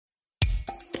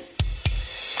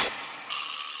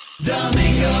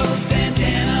Domingo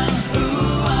Santana,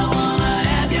 ooh, I wanna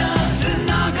have ya.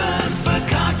 Tanaka's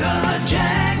Fakakta, a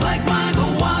jag like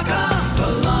Michael Waka.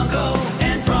 Polanco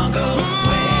and Franco,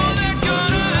 where'd you go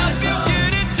to wrestle? Get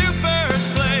into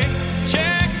first place.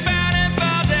 Check batted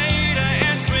by data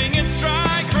and swinging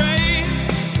strike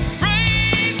rates.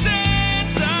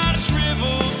 Raisins on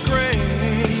shriveled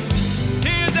grapes.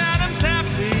 Here's Adam's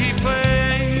happy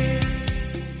place.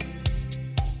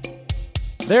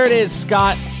 There it is,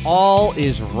 Scott. All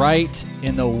is right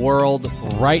in the world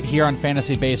right here on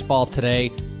Fantasy Baseball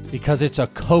today because it's a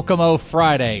Kokomo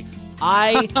Friday.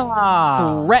 I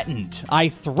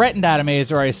threatened Adam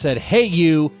Azer. I said, hey,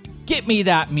 you, get me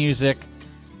that music.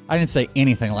 I didn't say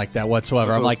anything like that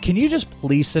whatsoever. I'm like, can you just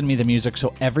please send me the music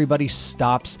so everybody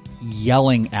stops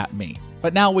yelling at me?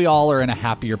 But now we all are in a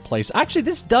happier place. Actually,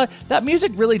 that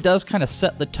music really does kind of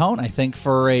set the tone, I think,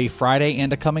 for a Friday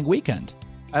and a coming weekend.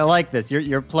 I like this.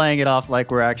 You're playing it off like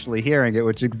we're actually hearing it,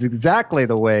 which is exactly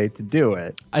the way to do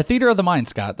it. A theater of the mind,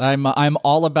 Scott. I'm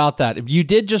all about that. You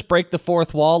did just break the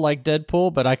fourth wall like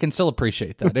Deadpool, but I can still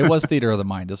appreciate that. It was theater of the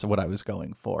mind is what I was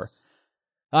going for.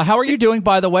 How are you doing,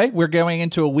 by the way? We're going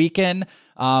into a weekend.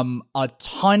 A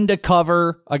ton to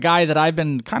cover. A guy that I've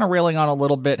been kind of railing on a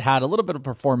little bit had a little bit of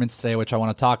performance today, which I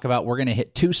want to talk about. We're going to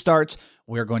hit 2 starts.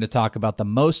 We're going to talk about the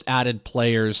most added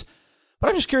players. But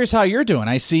I'm just curious how you're doing.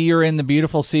 I see you're in the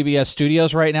beautiful CBS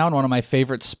studios right now in one of my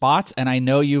favorite spots, and I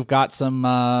know you've got some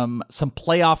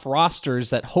playoff rosters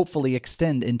that hopefully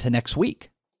extend into next week.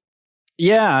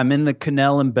 Yeah, I'm in the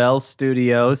Cannell and Bell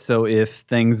studio, so if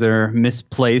things are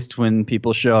misplaced when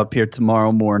people show up here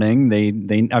tomorrow morning,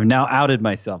 I've now outed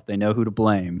myself. They know who to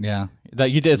blame. Yeah,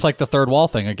 that you did. It's like the third wall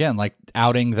thing again, like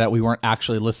outing that we weren't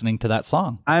actually listening to that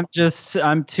song. I'm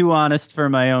too honest for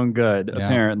my own good,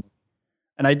 apparently.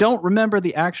 And I don't remember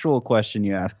the actual question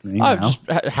you asked me. Just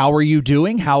how are you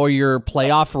doing? How are your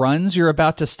playoff runs you're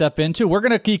about to step into? We're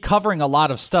going to be covering a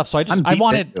lot of stuff, so I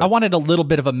wanted a little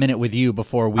bit of a minute with you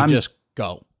before we just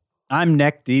go. I'm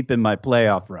neck deep in my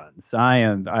playoff runs.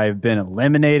 I've been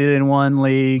eliminated in one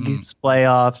league's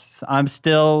playoffs. I'm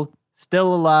still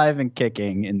alive and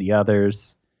kicking in the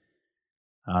others.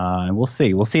 And we'll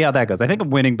see. We'll see how that goes. I think I'm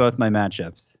winning both my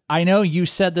matchups. I know you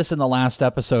said this in the last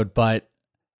episode, but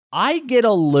I get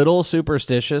a little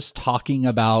superstitious talking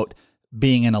about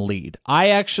being in a lead.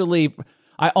 I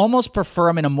almost prefer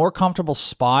I'm in a more comfortable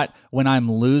spot when I'm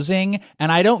losing,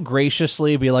 and I don't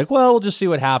graciously be like, well, we'll just see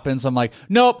what happens. I'm like,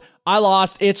 nope, I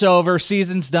lost. It's over.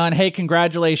 Season's done. Hey,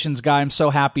 congratulations, guy. I'm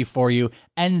so happy for you.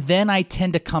 And then I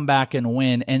tend to come back and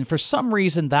win. And for some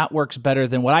reason, that works better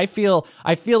than what I feel.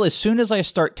 I feel as soon as I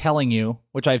start telling you,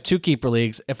 which I have 2 keeper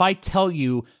leagues, if I tell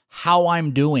you how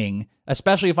I'm doing,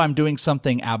 especially if I'm doing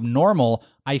something abnormal,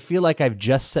 I feel like I've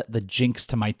just set the jinx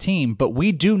to my team. But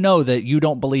we do know that you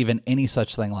don't believe in any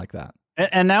such thing like that.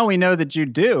 And now we know that you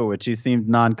do, which you seemed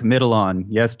non-committal on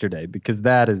yesterday, because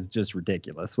that is just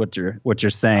ridiculous what you're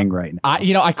saying right now.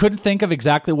 I couldn't think of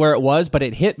exactly where it was, but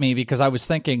it hit me because I was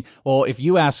thinking, well, if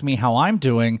you ask me how I'm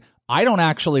doing, I don't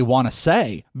actually want to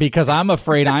say because I'm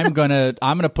afraid I'm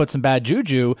gonna put some bad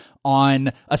juju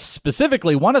on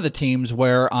specifically one of the teams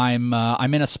where I'm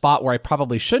in a spot where I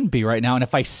probably shouldn't be right now, and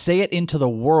if I say it into the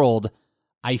world,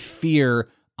 I fear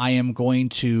I am going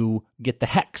to get the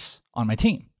hex on my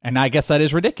team. And I guess that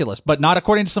is ridiculous, but not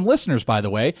according to some listeners, by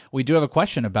the way. We do have a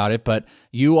question about it, but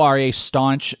you are a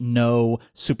staunch no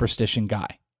superstition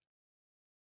guy.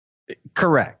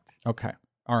 Correct. Okay.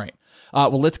 All right.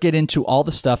 Well, let's get into all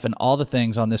the stuff and all the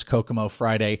things on this Kokomo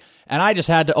Friday. And I just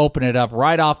had to open it up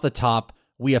right off the top.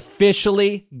 We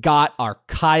officially got our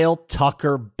Kyle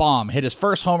Tucker bomb. Hit his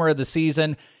first homer of the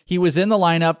season. He was in the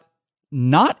lineup,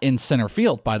 not in center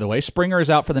field, by the way. Springer is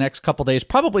out for the next couple days.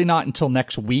 Probably not until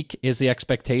next week is the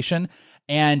expectation.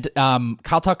 And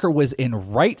Kyle Tucker was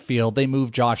in right field. They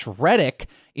moved Josh Reddick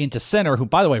into center, who,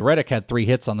 by the way, Reddick had 3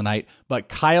 hits on the night. But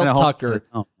Kyle Tucker,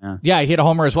 he hit a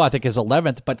homer as well. I think his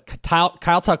 11th. But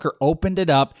Kyle Tucker opened it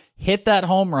up, hit that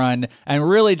home run, and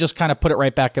really just kind of put it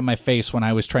right back in my face when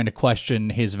I was trying to question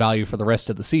his value for the rest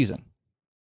of the season.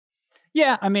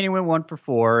 Yeah, I mean, he went 1 for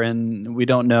 4, and we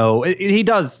don't know.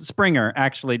 Springer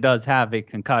actually does have a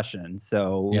concussion.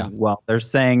 So, well, they're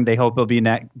saying they hope he'll be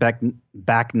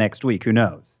back next week. Who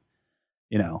knows?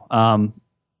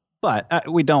 But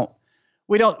we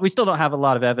still don't have a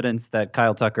lot of evidence that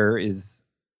Kyle Tucker is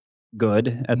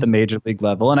good at the major league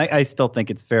level. And I still think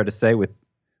it's fair to say with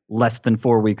less than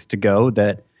 4 weeks to go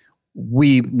that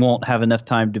we won't have enough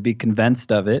time to be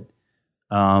convinced of it.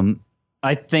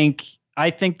 I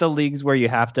think the leagues where you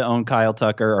have to own Kyle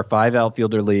Tucker are 5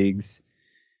 outfielder leagues,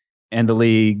 and the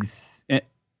leagues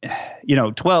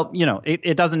 12,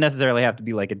 it doesn't necessarily have to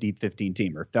be like a deep 15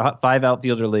 teamer. 5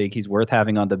 outfielder league, he's worth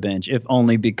having on the bench, if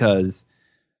only because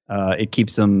it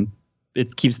keeps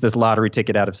this lottery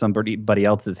ticket out of somebody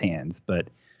else's hands. But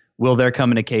will there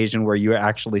come an occasion where you're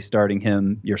actually starting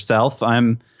him yourself?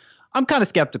 I'm kind of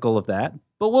skeptical of that,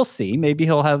 but we'll see. Maybe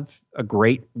he'll have a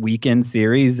great weekend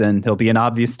series and he'll be an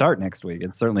obvious start next week.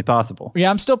 It's certainly possible.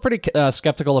 Yeah, I'm still pretty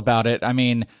skeptical about it. I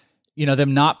mean,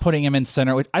 them not putting him in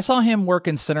center. I saw him work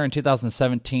in center in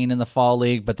 2017 in the fall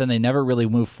league, but then they never really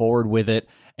moved forward with it.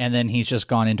 And then he's just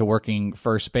gone into working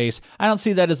first base. I don't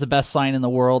see that as the best sign in the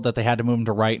world that they had to move him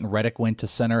to right and Reddick went to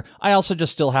center. I also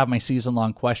just still have my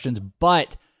season-long questions,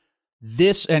 but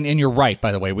this, and you're right,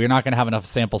 by the way, we're not going to have enough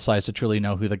sample size to truly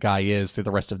know who the guy is through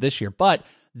the rest of this year, but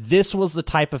this was the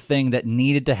type of thing that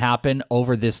needed to happen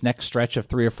over this next stretch of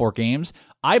 3 or 4 games,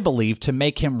 I believe, to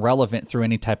make him relevant through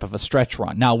any type of a stretch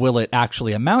run. Now, will it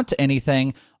actually amount to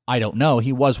anything? I don't know.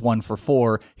 He was 1 for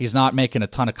 4. He's not making a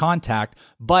ton of contact,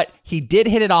 but he did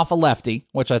hit it off a lefty,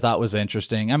 which I thought was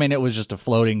interesting. I mean, it was just a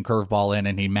floating curveball in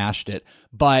and he mashed it,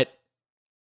 but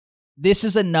this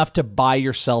is enough to buy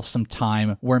yourself some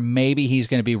time where maybe he's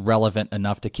going to be relevant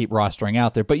enough to keep rostering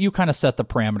out there, but you kind of set the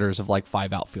parameters of like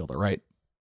 5 outfielder, right?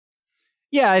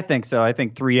 Yeah, I think so. I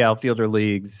think 3 outfielder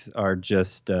leagues are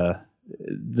just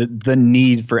the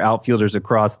need for outfielders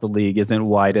across the league isn't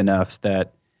wide enough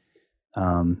that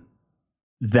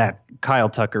that Kyle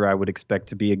Tucker I would expect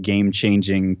to be a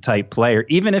game-changing type player,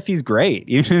 even if he's great.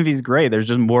 There's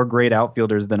just more great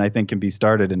outfielders than I think can be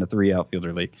started in a 3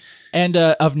 outfielder league. And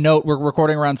of note, we're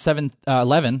recording around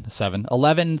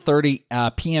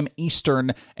 11:30 p.m.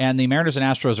 Eastern, and the Mariners and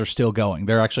Astros are still going.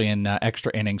 They're actually in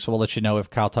extra innings, so we'll let you know if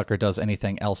Kyle Tucker does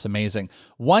anything else amazing.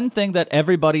 One thing that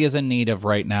everybody is in need of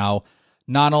right now,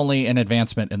 not only an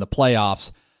advancement in the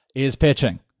playoffs, is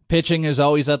pitching. Pitching is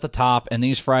always at the top, and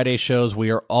these Friday shows, we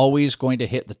are always going to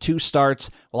hit the 2 starts.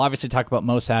 We'll obviously talk about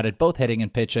most added, both hitting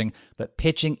and pitching, but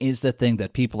pitching is the thing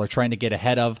that people are trying to get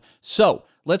ahead of. So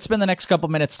let's spend the next couple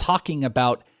minutes talking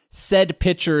about said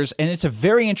pitchers, and it's a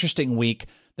very interesting week.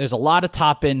 There's a lot of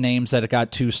top-end names that have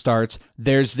got 2 starts.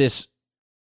 There's this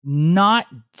not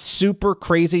super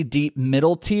crazy deep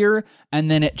middle tier,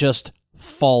 and then it just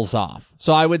falls off.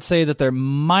 So I would say that there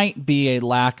might be a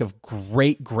lack of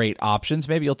great options.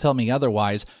 Maybe you'll tell me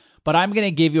otherwise, but I'm going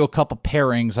to give you a couple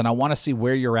pairings, and I want to see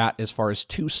where you're at as far as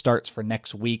 2 starts for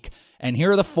next week. And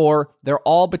here are the 4. They're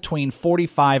all between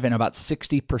 45 and about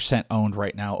 60% owned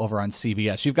right now over on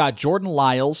CBS. You've got Jordan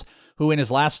Lyles, who in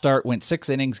his last start went 6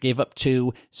 innings, gave up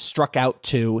 2, struck out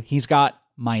 2. He's got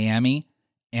Miami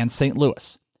and St.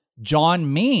 Louis.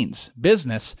 John Means,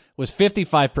 business, was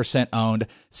 55% owned,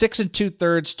 6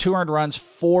 2/3, 2 earned runs,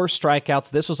 4 strikeouts.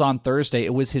 This was on Thursday.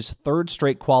 It was his 3rd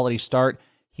straight quality start.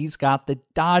 He's got the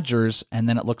Dodgers, and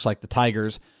then it looks like the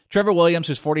Tigers. Trevor Williams,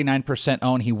 who's 49%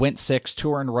 owned, he went 6,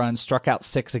 2 earned runs, struck out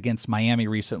 6 against Miami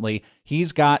recently.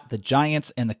 He's got the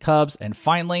Giants and the Cubs. And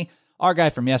finally, our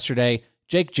guy from yesterday,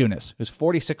 Jake Junis, who's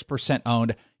 46%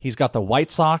 owned. He's got the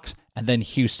White Sox and then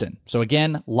Houston. So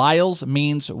again, Lyles,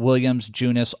 Means, Williams,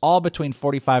 Junis, all between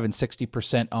 45 and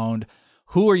 60% owned.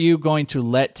 Who are you going to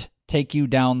let take you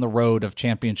down the road of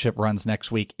championship runs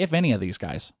next week, if any of these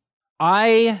guys?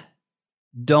 I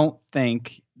don't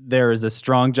think there is a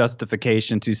strong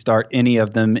justification to start any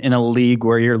of them in a league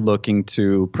where you're looking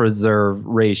to preserve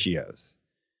ratios.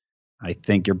 I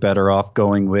think you're better off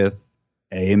going with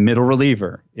a middle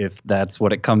reliever, if that's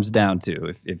what it comes down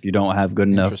to. If you don't have good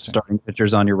enough starting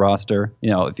pitchers on your roster,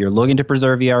 if you're looking to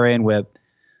preserve ERA and WHIP,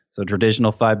 so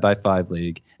traditional 5x5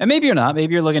 league, and maybe you're not,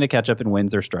 maybe you're looking to catch up in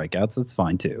wins or strikeouts. That's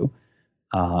fine too.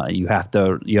 You have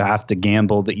to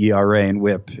gamble the ERA and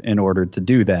WHIP in order to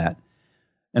do that,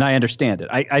 and I understand it.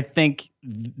 I think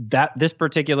that this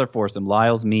particular foursome,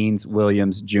 Lyles, Means,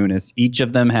 Williams, Junis, each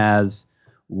of them has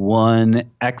one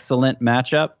excellent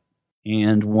matchup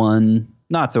and one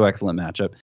not so excellent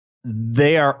matchup.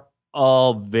 They are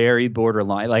all very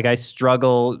borderline. Like, I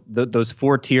struggle, those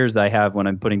 4 tiers I have when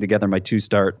I'm putting together my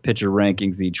 2-start pitcher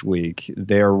rankings each week,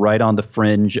 they're right on the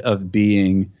fringe of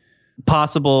being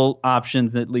possible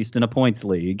options, at least in a points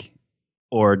league,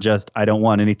 or just I don't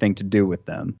want anything to do with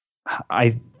them.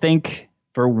 I think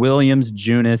for Williams,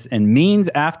 Junis, and Means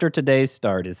after today's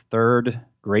start, his 3rd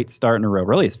great start in a row,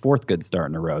 really his 4th good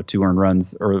start in a row, 2 earned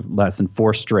runs or less in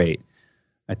 4 straight.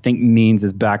 I think Means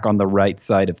is back on the right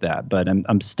side of that, but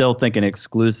I'm still thinking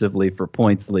exclusively for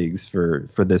points leagues for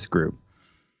this group.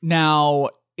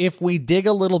 Now, if we dig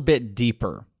a little bit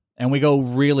deeper, and we go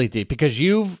really deep because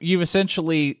you've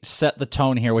essentially set the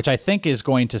tone here, which I think is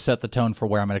going to set the tone for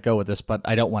where I'm going to go with this, but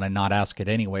I don't want to not ask it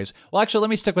anyways. Well, actually, let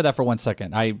me stick with that for 1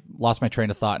 second. I lost my train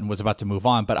of thought and was about to move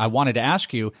on, but I wanted to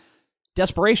ask you,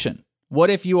 desperation. What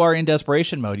if you are in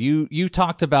desperation mode? You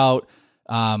talked about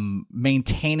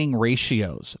maintaining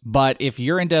ratios, but if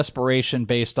you're in desperation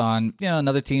based on,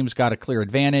 another team's got a clear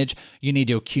advantage, you need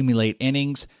to accumulate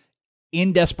innings.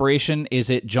 In desperation, is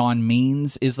it John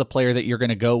Means is the player that you're going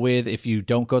to go with if you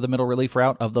don't go the middle relief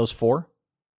route of those four?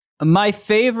 My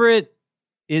favorite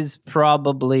is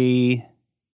probably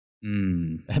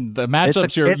And the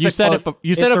matchups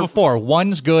you said it before.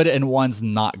 One's good and one's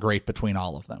not great between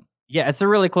all of them. Yeah, it's a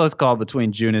really close call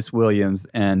between Junis Williams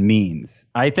and Means.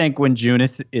 I think when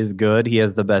Junis is good, he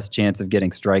has the best chance of getting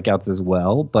strikeouts as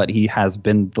well, but he has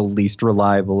been the least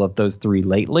reliable of those three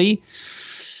lately.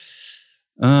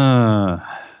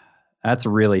 That's a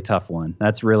really tough one.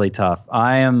 That's really tough.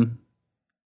 I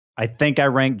think I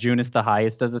rank Junis the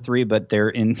highest of the three, but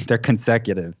they're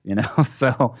consecutive,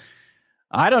 So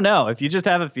I don't know. If you just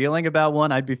have a feeling about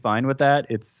one, I'd be fine with that.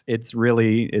 It's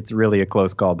really a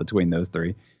close call between those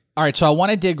three. All right, so I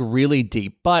want to dig really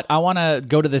deep, but I want to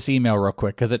go to this email real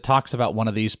quick because it talks about one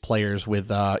of these players with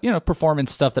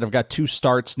performance stuff that have got 2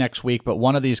 starts next week, but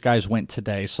one of these guys went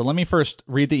today. So let me first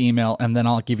read the email, and then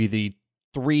I'll give you the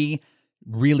 3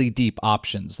 really deep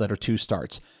options that are 2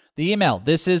 starts. The email,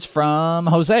 this is from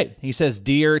Jose. He says,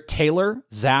 "Dear Taylor,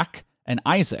 Zach, and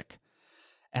Isaac."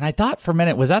 And I thought for a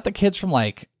minute, was that the kids from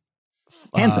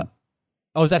Hanson?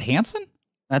 Is that Hanson?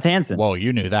 That's Hanson. Whoa,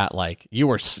 you knew that.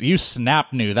 You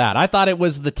snap knew that. I thought it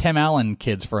was the Tim Allen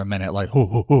kids for a minute.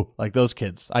 Like those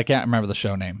kids. I can't remember the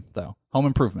show name, though. Home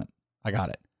Improvement. I got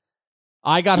it.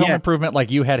 I got Home Improvement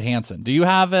like you had Hanson. Do you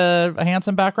have a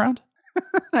Hanson background?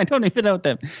 I don't even know what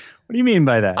do you mean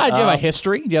by that? Do you have a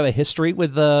history? Do you have a history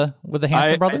with the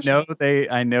Hanson brothers?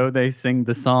 I know they sing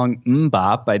the song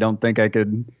Mbop. I don't think I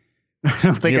could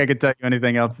tell you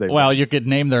anything else. You could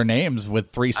name their names with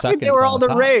 3 seconds. They were all the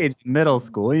top. rage in middle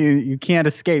school. You can't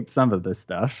escape some of this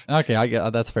stuff. Okay, I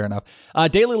get that's fair enough.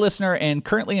 Daily listener and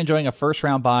currently enjoying a first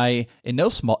round bye in no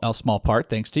small part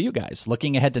thanks to you guys.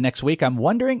 Looking ahead to next week, I'm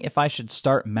wondering if I should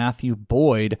start Matthew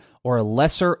Boyd or a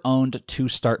lesser owned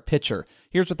 2-start pitcher.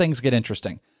 Here's where things get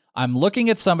interesting. I'm looking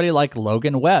at somebody like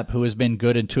Logan Webb, who has been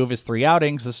good in 2 of his 3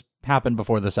 outings. This happened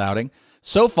before this outing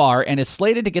so far, and is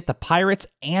slated to get the Pirates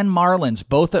and Marlins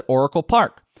both at Oracle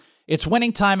Park. It's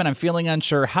winning time, and I'm feeling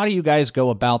unsure. How do you guys go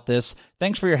about this?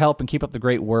 Thanks for your help, and keep up the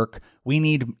great work. We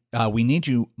need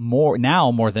you more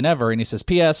than ever. And he says,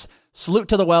 P.S. Salute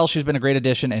to the well. She's been a great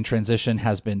addition, and transition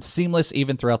has been seamless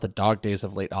even throughout the dog days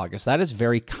of late August. That is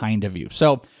very kind of you.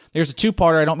 So there's a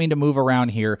 2-parter. I don't mean to move around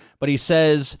here, but he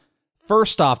says,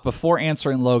 first off, before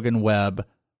answering Logan Webb,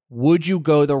 would you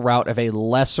go the route of a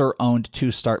lesser-owned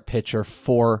 2-start pitcher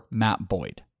for Matt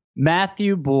Boyd?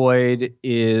 Matthew Boyd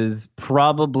is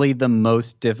probably the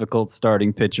most difficult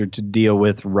starting pitcher to deal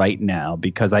with right now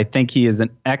because I think he is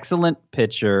an excellent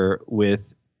pitcher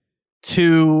with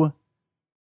 2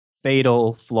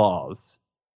 fatal flaws.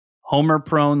 Homer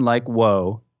prone like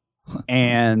whoa,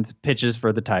 and pitches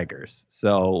for the Tigers.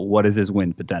 So what is his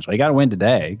win potential? He got a win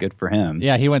today. Good for him.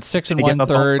 Yeah, he went 6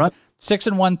 1/3. 6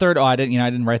 1/3. Oh, I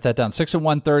didn't write that down. 6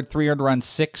 1/3, 3 earned runs,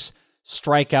 6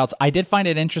 strikeouts. I did find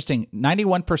it interesting.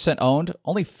 91% owned,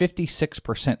 only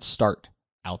 56% start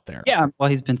out there. Yeah, well,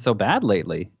 he's been so bad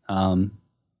lately. And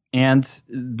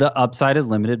the upside is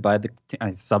limited by the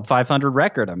sub 500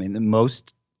 record. I mean, in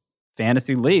most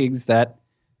fantasy leagues, that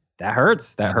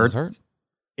hurts. That hurts. Hurt.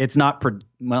 It's not.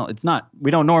 It's not. We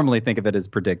don't normally think of it as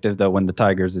predictive, though. When the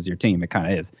Tigers is your team, it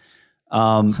kind of is.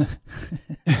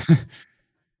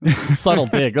 Subtle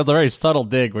dig. That's a very subtle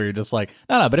dig where you're just like,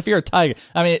 no. But if you're a Tiger,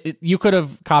 I mean, you could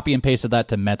have copy and pasted that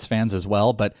to Mets fans as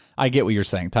well. But I get what you're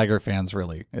saying. Tiger fans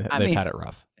really, they've had it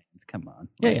rough. Come on.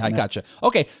 Yeah, I gotcha.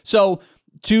 Okay, so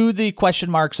to the question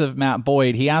marks of Matt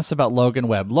Boyd, he asked about Logan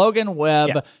Webb. Logan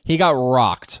Webb, He got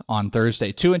rocked on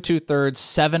Thursday. 2 2/3,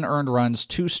 7 earned runs,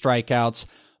 2 strikeouts,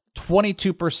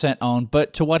 22% owned.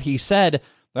 But to what he said,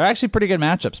 they're actually pretty good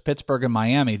matchups, Pittsburgh and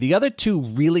Miami. The other 2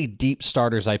 really deep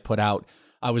starters I put out,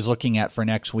 I was looking at for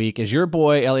next week, is your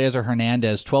boy Eliezer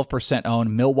Hernandez, 12%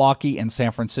 owned, Milwaukee and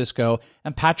San Francisco,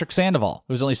 and Patrick Sandoval,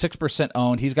 who's only 6%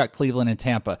 owned. He's got Cleveland and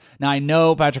Tampa. Now, I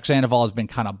know Patrick Sandoval has been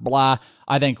kind of blah.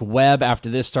 I think Webb, after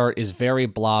this start, is very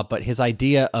blah, but his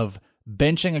idea of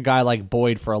benching a guy like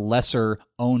Boyd for a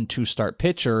lesser-owned 2-start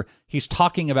pitcher, he's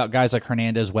talking about guys like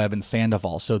Hernandez, Webb, and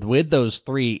Sandoval. So with those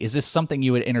 3, is this something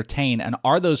you would entertain, and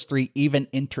are those 3 even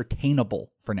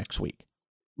entertainable for next week?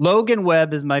 Logan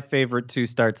Webb is my favorite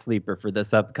 2-start sleeper for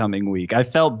this upcoming week. I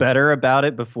felt better about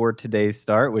it before today's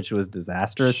start, which was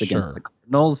disastrous Sure. against the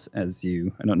Cardinals.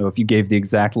 I don't know if you gave the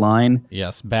exact line.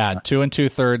 Yes, bad. 2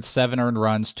 2/3, 7 earned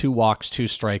runs, 2 walks, 2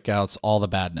 strikeouts, all the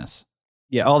badness.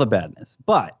 Yeah, all the badness.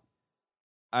 But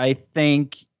I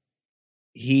think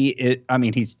he's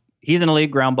an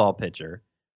elite ground ball pitcher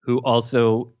who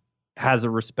also has a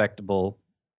respectable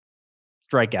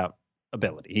strikeout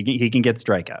ability. He can get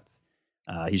strikeouts.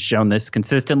 He's shown this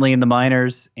consistently in the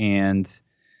minors, and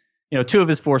 2 of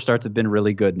his 4 starts have been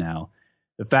really good now.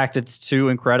 The fact it's 2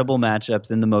 incredible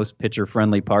matchups in the most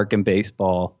pitcher-friendly park in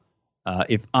baseball.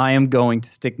 If I am going to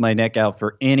stick my neck out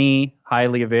for any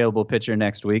highly available pitcher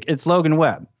next week, it's Logan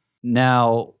Webb.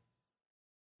 Now,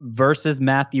 versus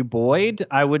Matthew Boyd,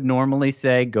 I would normally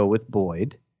say go with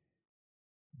Boyd,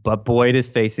 but Boyd is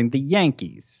facing the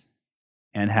Yankees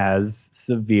and has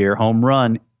severe home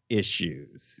run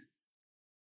issues.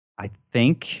 I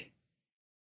think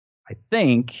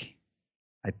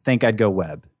I'd go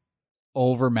Webb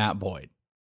Over Matt Boyd.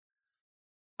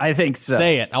 I think so.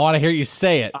 Say it. I want to hear you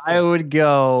say it. I would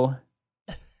go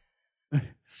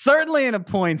certainly in a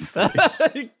points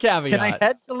league. Caveat. Can I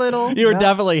hedge a little? You were No?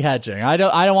 definitely hedging. I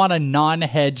don't want a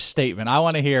non-hedge statement. I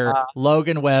want to hear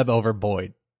Logan Webb over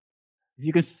Boyd. If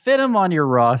you can fit him on your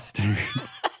roster,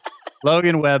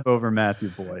 Logan Webb over Matthew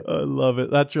Boyd. I love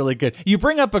it. That's really good. You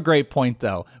bring up a great point,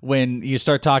 though, when you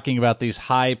start talking about these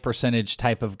high percentage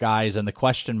type of guys and the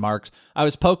question marks. I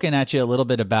was poking at you a little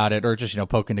bit about it, or just,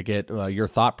 poking to get your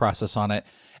thought process on it.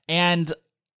 And,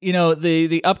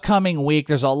 the upcoming week,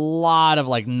 there's a lot of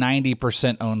like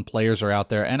 90% owned players are out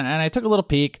there. And I took a little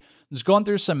peek, just going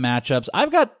through some matchups.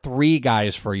 I've got 3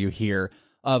 guys for you here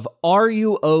of are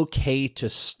you okay to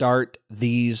start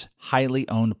these highly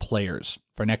owned players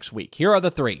for next week? Here are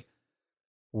the 3.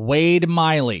 Wade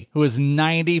Miley, who is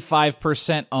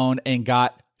 95% owned and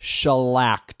got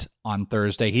shellacked on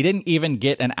Thursday. He didn't even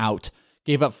get an out.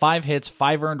 Gave up 5 hits,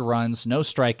 5 earned runs, no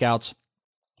strikeouts.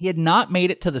 He had not made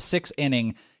it to the 6th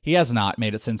inning. He has not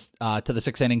made it since to the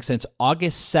 6th inning since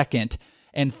August 2nd,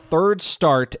 and 3rd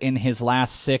start in his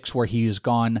last 6 where he's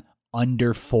gone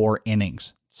under 4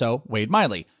 innings. So, Wade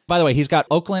Miley. By the way, he's got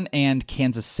Oakland and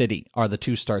Kansas City are the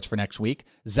 2 starts for next week.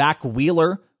 Zach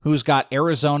Wheeler, who's got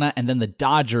Arizona and then the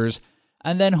Dodgers,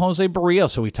 and then Jose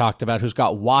Barrios, who we talked about, who's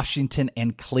got Washington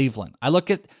and Cleveland. I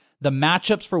look at the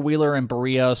matchups for Wheeler and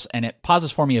Barrios, and it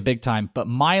pauses for me a big time, but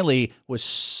Miley was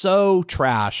so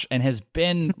trash and has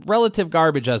been relative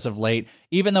garbage as of late,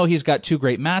 even though he's got 2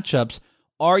 great matchups.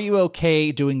 Are you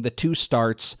okay doing the 2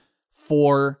 starts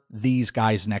for these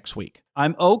guys next week?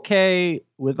 I'm okay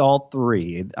with all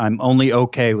 3. I'm only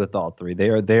okay with all 3.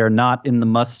 They are not in the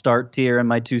must-start tier in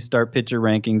my 2-start pitcher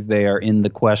rankings. They are in the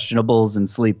questionables and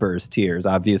sleepers tiers.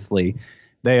 Obviously,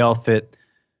 they all fit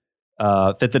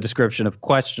the description of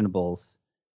questionables.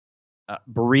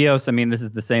 Barrios, this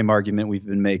is the same argument we've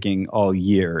been making all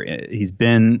year. He's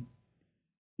been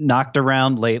knocked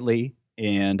around lately,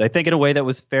 and I think in a way that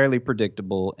was fairly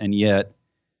predictable, and yet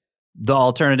the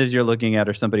alternatives you're looking at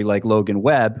are somebody like Logan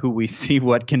Webb, who we see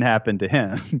what can happen to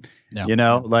him. Yeah.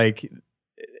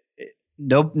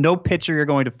 No pitcher you're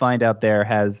going to find out there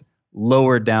has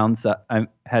lower downside,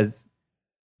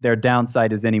 their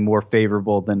downside is any more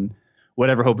favorable than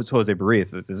whatever Jose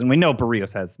Barrios is. And we know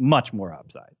Barrios has much more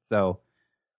upside. So,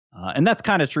 and that's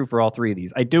kind of true for all 3 of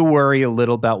these. I do worry a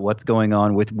little about what's going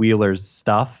on with Wheeler's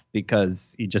stuff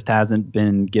because he just hasn't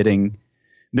been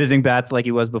missing bats like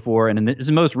he was before. And in his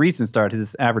most recent start,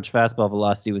 his average fastball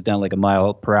velocity was down like 1.5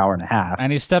 miles per hour.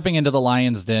 And he's stepping into the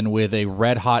Lions' den with a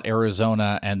red-hot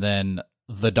Arizona and then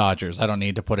the Dodgers. I don't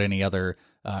need to put any other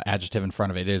adjective in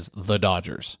front of it. It is the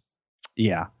Dodgers.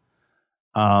 Yeah.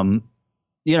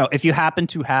 If you happen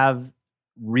to have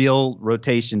real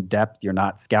rotation depth, you're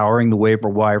not scouring the waiver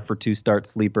wire for 2-start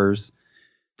sleepers,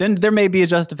 then there may be a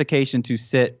justification to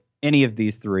sit any of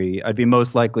these 3. I'd be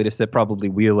most likely to sit probably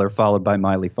Wheeler, followed by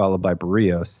Miley, followed by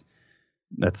Barrios.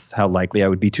 That's how likely I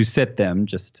would be to sit them,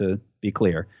 just to be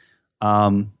clear.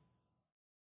 Or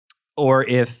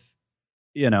if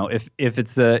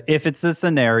it's a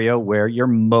scenario where you're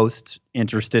most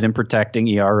interested in protecting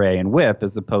ERA and WHIP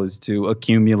as opposed to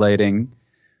accumulating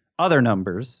other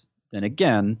numbers, then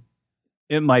again,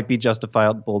 it might be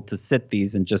justifiable to sit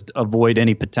these and just avoid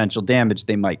any potential damage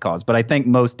they might cause. But I think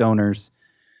most owners,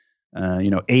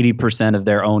 80% of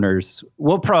their owners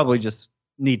will probably just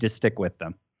need to stick with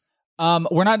them.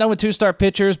 We're not done with 2-start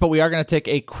pitchers, but we are going to take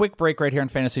a quick break right here in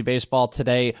Fantasy Baseball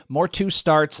today. More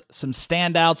 2-starts, some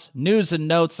standouts, news and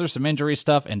notes. There's some injury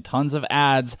stuff and tons of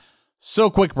ads. So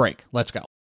quick break. Let's go.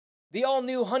 The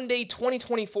all-new Hyundai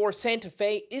 2024 Santa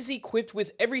Fe is equipped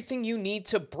with everything you need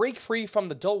to break free from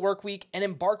the dull work week and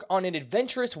embark on an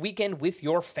adventurous weekend with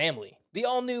your family. The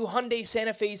all-new Hyundai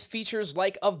Santa Fe's features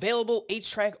like available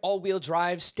H-Track all-wheel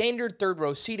drive, standard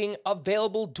third-row seating,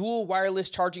 available dual wireless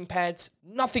charging pads.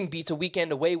 Nothing beats a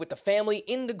weekend away with the family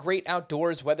in the great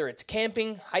outdoors, whether it's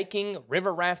camping, hiking,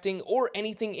 river rafting, or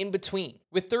anything in between.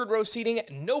 With third-row seating,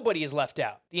 nobody is left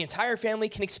out. The entire family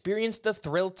can experience the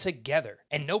thrill together,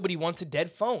 and nobody wants a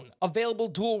dead phone. Available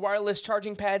dual wireless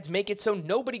charging pads make it so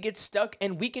nobody gets stuck,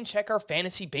 and we can check our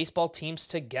fantasy baseball teams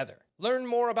together. Learn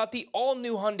more about the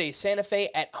all-new Hyundai Santa Fe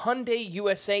at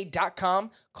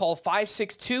HyundaiUSA.com. Call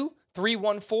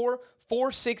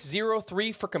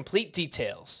 562-314-4603 for complete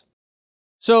details.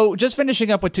 So just finishing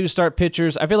up with two-start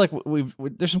pitchers, I feel like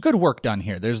there's some good work done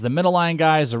here. There's the middle line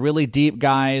guys, the really deep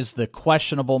guys, the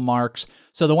questionable marks.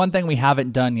 So the one thing we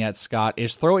haven't done yet, Scott,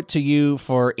 is throw it to you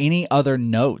for any other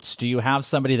notes. Do you have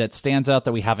somebody that stands out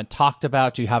that we haven't talked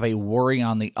about? Do you have a worry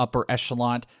on the upper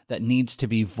echelon that needs to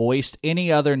be voiced?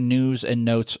 Any other news and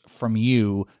notes from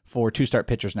you for two-start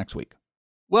pitchers next week?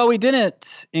 Well, we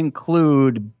didn't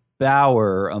include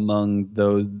Bauer among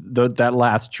that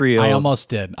last trio. I almost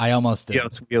did.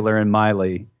 Yes, Wheeler and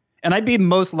Miley. And I'd be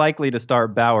most likely to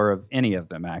start Bauer of any of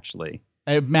them, actually.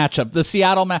 A matchup. The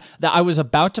Seattle that I was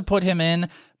about to put him in,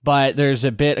 but there's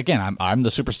a bit, again, I'm the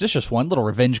superstitious one, little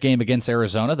revenge game against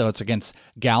Arizona, though it's against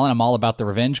Gallen. I'm all about the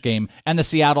revenge game. And the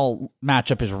Seattle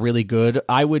matchup is really good.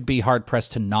 I would be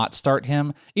hard-pressed to not start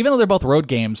him. Even though they're both road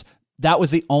games, that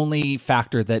was the only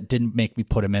factor that didn't make me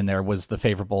put him in there, was the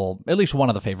favorable, at least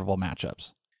one of the favorable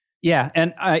matchups. Yeah,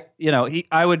 and I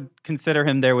would consider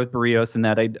him there with Barrios in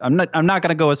that. I'm not going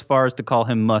to go as far as to call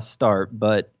him must start,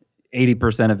 but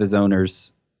 80% of his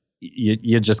owners,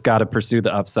 you just got to pursue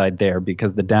the upside there,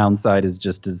 because the downside is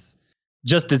just as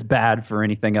bad for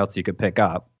anything else you could pick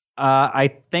up.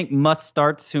 I think must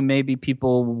starts who maybe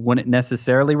people wouldn't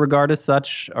necessarily regard as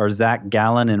such are Zach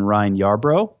Gallen and Ryan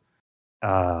Yarbrough.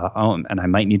 And I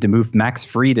might need to move Max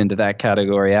Fried into that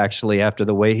category, actually, after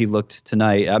the way he looked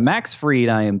tonight. Max Fried,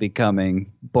 I am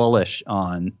becoming bullish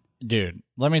on. Dude,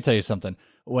 let me tell you something.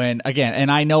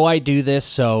 And I know I do this,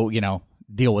 so,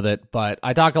 deal with it. But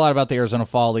I talk a lot about the Arizona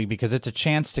Fall League because it's a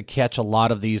chance to catch a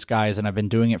lot of these guys, and I've been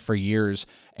doing it for years.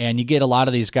 And you get a lot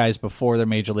of these guys before their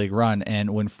major league run.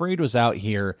 And when Fried was out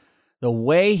here, the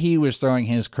way he was throwing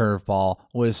his curveball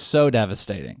was so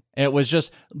devastating. It was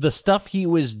just the stuff he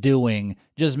was doing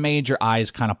just made your eyes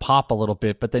kind of pop a little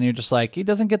bit, but then you're just like, he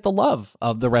doesn't get the love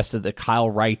of the rest of the Kyle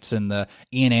Wrights and the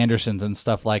Ian Andersons and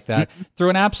stuff like that.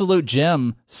 Through an absolute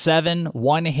gem, 7,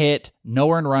 1 hit, no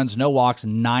earned runs, no walks,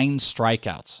 9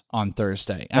 strikeouts on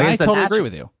Thursday. And I totally agree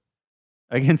with you.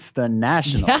 Against the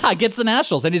Nationals. Yeah, against the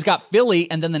Nationals. And he's got Philly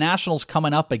and then the Nationals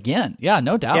coming up again. Yeah,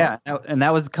 no doubt. Yeah, and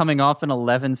that was coming off an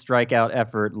 11 strikeout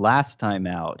effort last time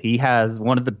out. He has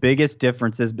one of the biggest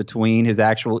differences between his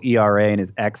actual ERA and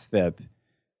his xFIP.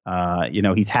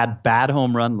 He's had bad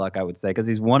home run luck, I would say, because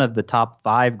he's one of the top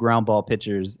 5 ground ball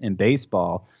pitchers in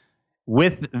baseball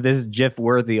with this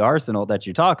GIF-worthy arsenal that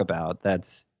you talk about.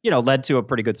 That's, led to a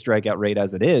pretty good strikeout rate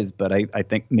as it is, but I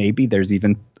think maybe there's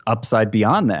even upside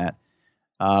beyond that.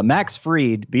 Max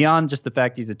Fried, beyond just the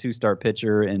fact he's a 2-star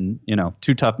pitcher and,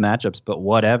 2 tough matchups, but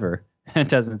whatever, it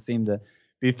doesn't seem to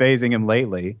be phasing him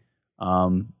lately.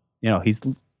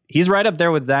 He's right up there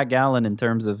with Zach Gallen in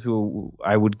terms of who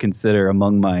I would consider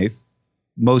among my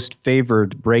most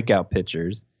favored breakout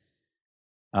pitchers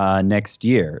next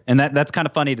year. And that's kind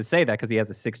of funny to say that because he has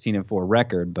a 16-4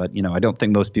 record, but, I don't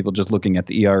think most people just looking at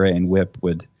the ERA and WHIP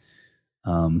would.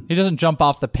 He doesn't jump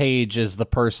off the page as the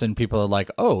person people are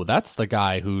like, oh, that's the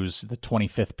guy who's the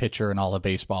 25th pitcher in all of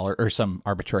baseball, or some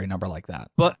arbitrary number like that.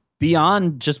 But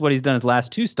beyond just what he's done his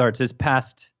last 2 starts, his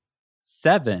past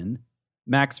 7,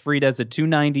 Max Fried has a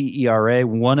 2.90 ERA,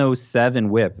 107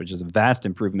 WHIP, which is a vast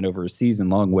improvement over a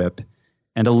season-long WHIP,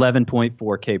 and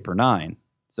 11.4 K per 9.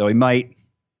 So he might,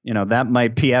 that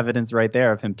might be evidence right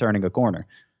there of him turning a corner.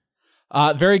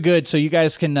 Very good. So you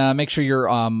guys can make sure you're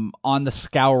on the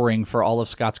scouring for all of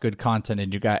Scott's good content,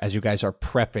 and as you guys are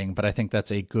prepping. But I think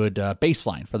that's a good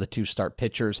baseline for the 2-start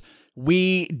pitchers.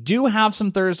 We do have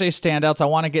some Thursday standouts. I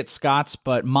want to get Scott's,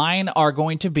 but mine are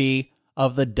going to be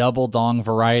of the double dong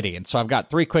variety. And so I've got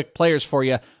 3 quick players for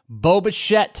you. Bo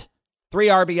Bichette, 3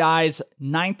 RBIs,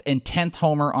 9th and 10th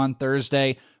homer on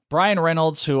Thursday. Brian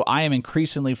Reynolds, who I am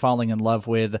increasingly falling in love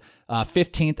with,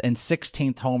 15th and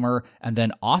 16th homer. And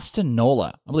then Austin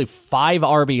Nola, I believe 5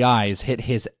 RBIs, hit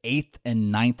his 8th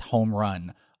and 9th home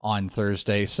run on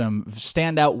Thursday. Some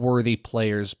standout worthy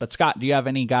players. But Scott, do you have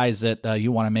any guys that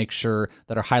you want to make sure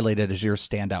that are highlighted as your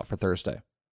standout for Thursday?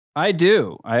 I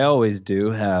do. I always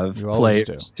do have You always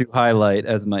players to highlight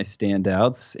as my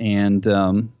standouts, and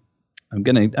I'm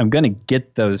gonna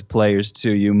get those players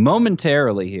to you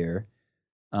momentarily here.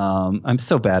 I'm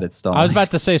so bad at stalling. I was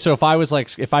about to say, so if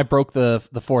I broke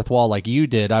the fourth wall like you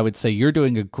did, I would say you're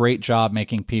doing a great job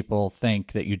making people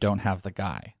think that you don't have the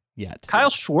guy yet. Kyle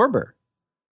Schwarber.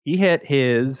 He hit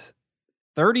his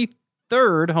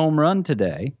 33rd home run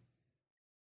today,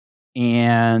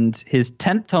 and his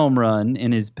 10th home run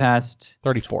in his past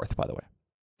 34th, by the way.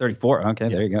 34. Okay,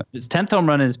 there you go. His 10th home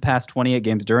run in his past 28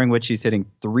 games, during which he's hitting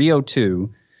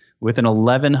 302 with an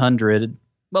 1100,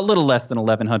 a little less than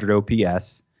 1100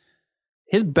 OPS.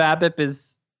 His BABIP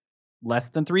is less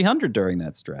than 300 during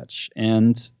that stretch,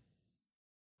 and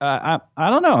I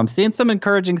don't know. I'm seeing some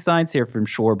encouraging signs here from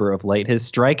Schwarber of late. His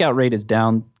strikeout rate is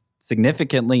down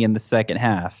significantly in the second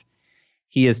half.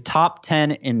 He is top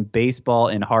 10 in baseball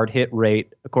in hard hit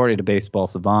rate, according to Baseball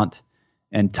Savant,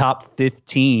 and top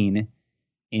 15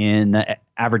 in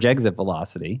average exit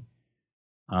velocity.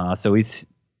 So he's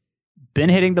been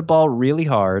hitting the ball really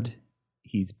hard.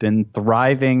 He's been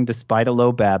thriving despite a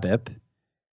low BABIP,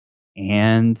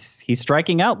 and he's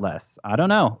striking out less. I don't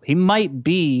know. He might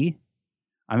be,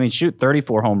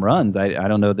 34 home runs. I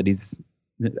don't know that he's,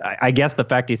 I guess the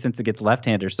fact since it gets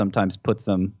left-handers sometimes puts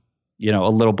him, a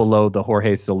little below the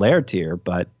Jorge Soler tier,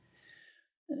 but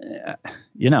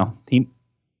he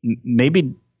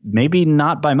maybe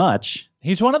not by much.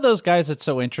 He's one of those guys that's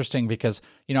so interesting because,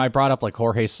 I brought up like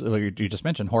you just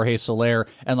mentioned Jorge Soler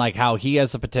and like how he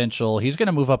has the potential. He's going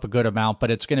to move up a good amount,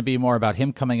 but it's going to be more about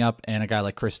him coming up and a guy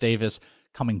like Chris Davis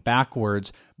coming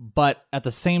backwards. But at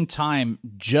the same time,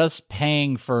 just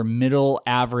paying for middle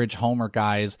average homer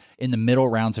guys in the middle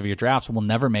rounds of your drafts will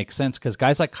never make sense because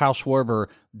guys like Kyle Schwarber,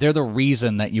 they're the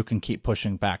reason that you can keep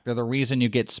pushing back. They're the reason you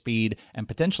get speed and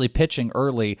potentially pitching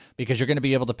early because you're going to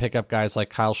be able to pick up guys like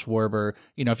Kyle Schwarber.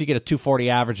 If you get a 240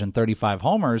 average and 35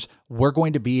 homers, we're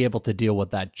going to be able to deal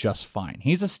with that just fine.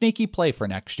 He's a sneaky play for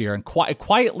next year and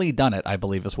quietly done it, I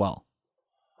believe, as well.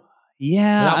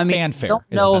 Yeah, Without fanfare. I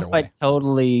don't know if I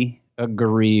totally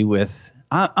agree with.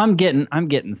 I'm getting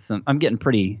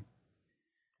pretty.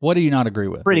 What do you not agree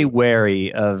with? Pretty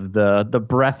wary of the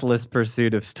breathless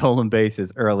pursuit of stolen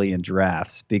bases early in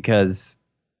drafts because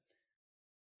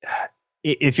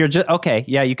if you're just okay,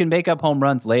 yeah, you can make up home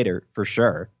runs later for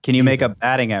sure. Can you make up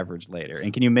batting average later,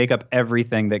 and can you make up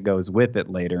everything that goes with it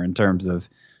later in terms of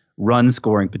run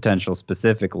scoring potential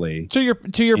specifically? To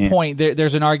your point,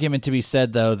 there's an argument to be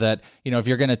said though that if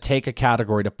you're going to take a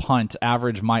category to punt,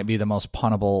 average might be the most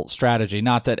puntable strategy.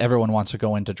 Not that everyone wants to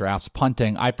go into drafts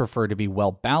punting. I prefer to be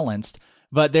well balanced,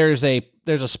 but there's a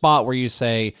spot where you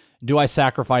say, do I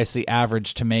sacrifice the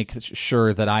average to make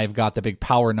sure that I've got the big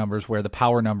power numbers where the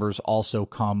power numbers also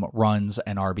come runs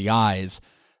and RBIs?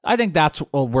 I think that's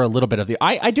where a little bit of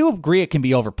I do agree it can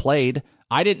be overplayed.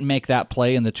 I didn't make that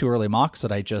play in the too early mocks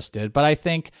that I just did, but I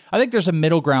think there's a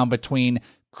middle ground between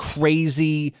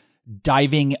crazy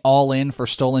diving all in for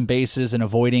stolen bases and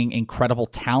avoiding incredible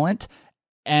talent,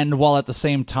 and while at the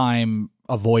same time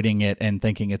avoiding it and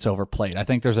thinking it's overplayed. I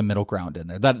think there's a middle ground in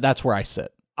there. That's where I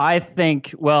sit. I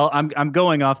think. Well, I'm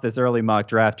going off this early mock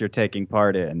draft you're taking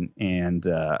part in, and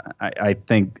I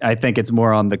think it's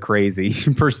more on the crazy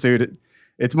pursuit.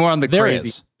 It's more on the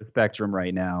crazy spectrum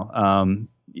right now.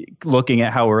 Looking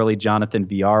at how early Jonathan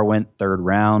VR went, third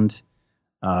round.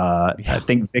 I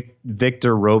think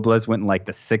Victor Robles went in like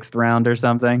the 6th round or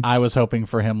something. I was hoping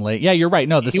for him late. Yeah, you're right.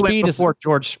 No, the speed is before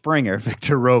George Springer.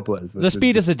 Victor Robles. The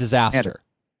speed is a disaster.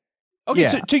 Okay,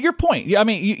 so to your point,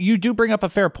 you do bring up a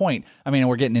fair point.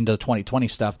 We're getting into the 2020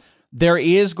 stuff. There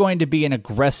is going to be an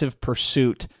aggressive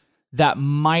pursuit that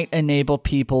might enable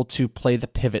people to play the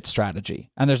pivot strategy.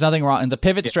 And there's nothing wrong. And the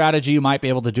pivot strategy you might be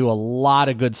able to do a lot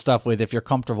of good stuff with if you're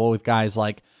comfortable with guys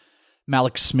like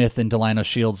Malik Smith and Delano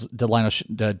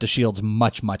DeShields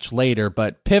much, much later.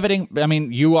 But pivoting,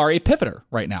 you are a pivoter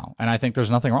right now. And I think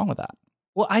there's nothing wrong with that.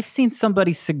 Well, I've seen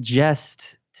somebody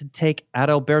suggest to take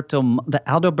Adalberto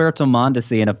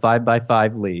Mondesi in a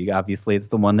 5x5 league. Obviously, it's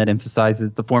the one that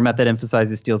emphasizes the format that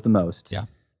emphasizes steals the most. Yeah.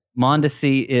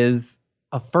 Mondesi is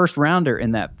a first rounder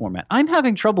in that format. I'm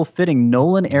having trouble fitting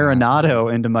Nolan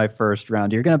Arenado into my first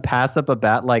round. You're going to pass up a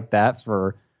bat like that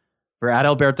for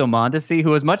Adalberto Mondesi,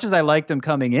 who, as much as I liked him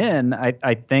coming in,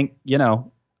 I think,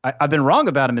 I've been wrong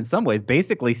about him in some ways.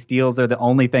 Basically, steals are the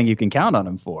only thing you can count on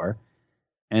him for.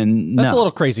 And that's a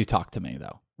little crazy talk to me,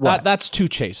 though. That's too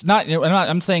chase.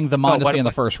 I'm saying the Mondesi in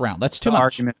the first round. That's too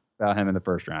much. about him in the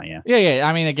first round. Yeah. Yeah.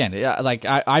 I mean, again, like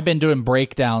I've been doing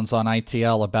breakdowns on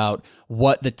ITL about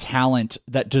what the talent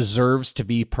that deserves to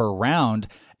be per round.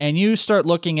 And you start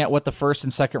looking at what the first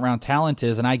and second round talent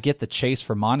is, and I get the chase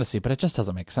for Mondesi, but it just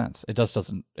doesn't make sense. It just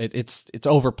doesn't. It's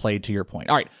overplayed to your point.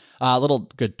 All right, a little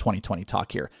good 2020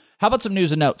 talk here. How about some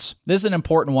news and notes? This is an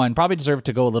important one. Probably deserved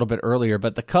to go a little bit earlier,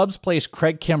 but the Cubs placed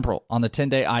Craig Kimbrell on the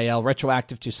 10-day IL,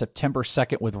 retroactive to September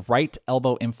 2nd with right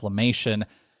elbow inflammation.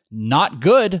 Not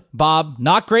good, Bob.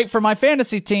 Not great for my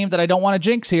fantasy team that I don't want to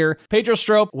jinx here. Pedro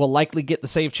Strop will likely get the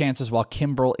save chances while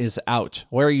Kimbrell is out.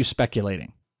 Where are you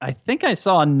speculating? I think I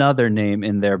saw another name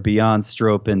in there beyond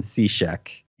Strop and Cishek.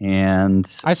 And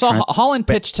I saw Holland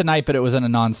pitch tonight, but it was in a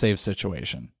non-save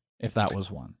situation, if that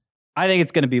was one. I think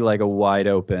it's going to be like a wide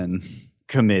open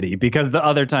committee because the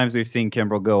other times we've seen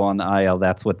Kimbrell go on the IL,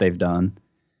 that's what they've done.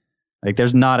 Like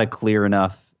there's not a clear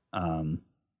enough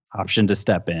option to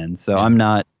step in. So I'm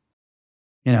not,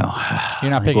 you're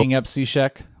not picking up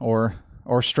Cishek or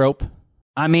Strop.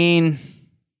 I mean,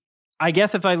 I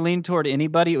guess if I lean toward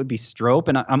anybody, it would be Strop,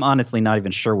 and I'm honestly not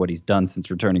even sure what he's done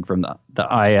since returning from the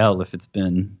IL, if it's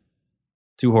been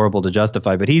too horrible to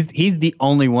justify. But he's the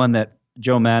only one that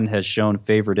Joe Madden has shown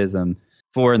favoritism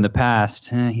for in the past.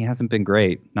 He hasn't been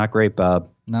great. Not great, Bob.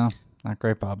 No, not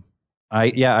great, Bob.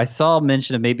 I saw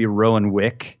mention of maybe Rowan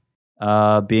Wick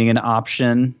being an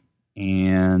option,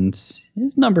 and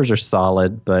his numbers are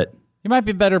solid, but you might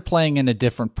be better playing in a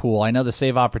different pool. I know the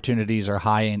save opportunities are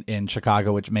high in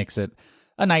Chicago, which makes it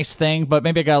a nice thing, but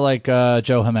maybe a guy like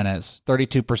Joe Jimenez,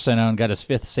 32% owned, got his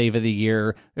 5th save of the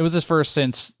year. It was his first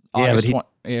since August.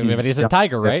 But he's a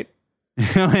Tiger, right?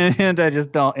 And I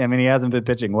just don't. I mean, he hasn't been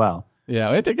pitching well. Yeah,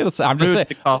 I'm just saying.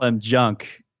 To call him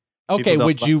junk. Okay,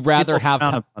 would you rather have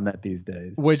on that these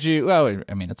days? Would you? Well,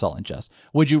 I mean, it's all in jest.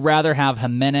 Would you rather have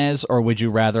Jimenez or would you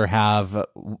rather have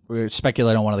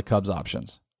speculate on one of the Cubs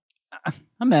options?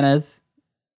 Jimenez.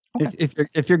 Okay.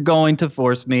 If you're going to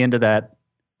force me into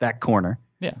that corner.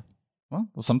 Yeah. Well,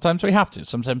 sometimes we have to.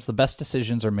 Sometimes the best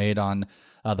decisions are made on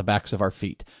the backs of our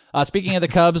feet. Speaking of the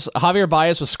Cubs, Javier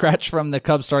Baez was scratched from the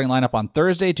Cubs starting lineup on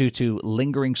Thursday due to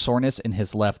lingering soreness in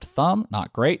his left thumb.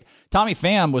 Not great. Tommy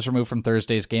Pham was removed from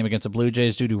Thursday's game against the Blue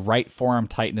Jays due to right forearm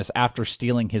tightness after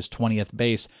stealing his 20th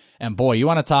base. And boy, you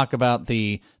want to talk about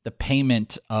the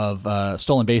payment of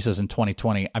stolen bases in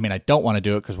 2020. I mean, I don't want to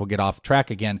do it because we'll get off track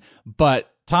again, but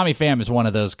Tommy Pham is one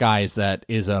of those guys that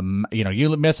is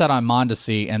you miss out on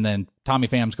Mondesi and then Tommy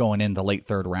Pham's going in the late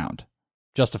 3rd round,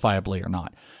 justifiably or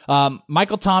not.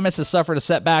 Michael Thomas has suffered a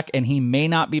setback and he may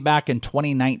not be back in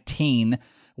 2019,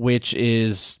 which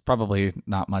is probably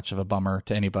not much of a bummer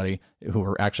to anybody who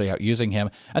are actually out using him.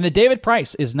 And the David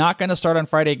Price is not going to start on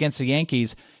Friday against the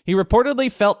Yankees. He reportedly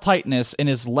felt tightness in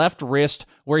his left wrist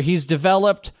where he's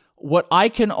developed what I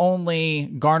can only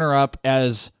garner up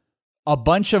as a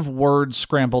bunch of words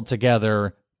scrambled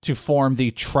together to form the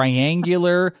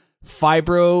triangular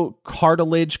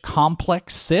fibrocartilage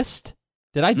complex cyst.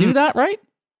 Did I do that right?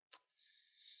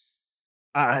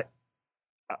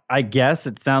 I guess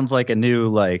it sounds like a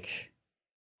new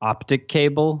optic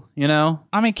cable,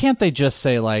 I mean, can't they just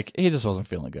say he just wasn't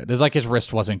feeling good? It's like his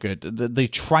wrist wasn't good. The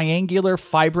triangular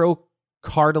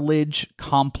fibrocartilage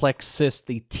complex cyst,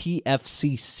 the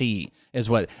TFCC is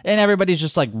what, and everybody's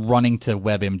just running to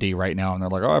WebMD right now, and they're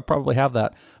like, "Oh, I probably have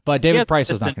that." But David Price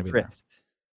is not going to be there.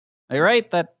 Are you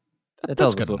right?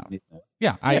 That's good enough.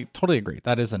 Yeah, I totally agree.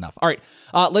 That is enough. All right,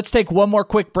 let's take one more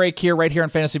quick break here, right here on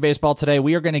Fantasy Baseball today.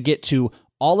 We are going to get to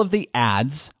all of the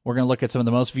ads. We're going to look at some of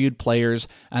the most viewed players,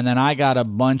 and then I got a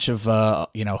bunch of,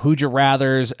 who'd you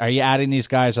rathers? Are you adding these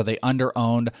guys? Are they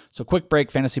under-owned? So quick break,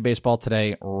 Fantasy Baseball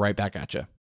today, right back at you.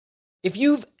 If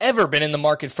you've ever been in the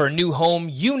market for a new home,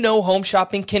 you know home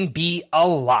shopping can be a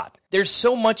lot. There's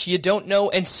so much you don't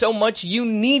know and so much you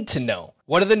need to know.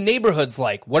 What are the neighborhoods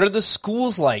like? What are the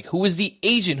schools like? Who is the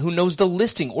agent who knows the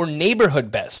listing or neighborhood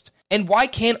best? And why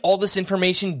can't all this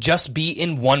information just be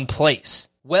in one place?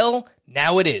 Well,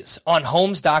 now it is on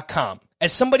Homes.com.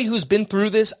 As somebody who's been through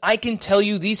this, I can tell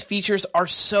you these features are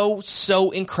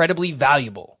so incredibly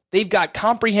valuable. They've got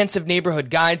comprehensive neighborhood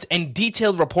guides and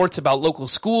detailed reports about local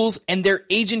schools, and their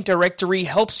agent directory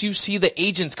helps you see the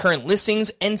agent's current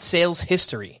listings and sales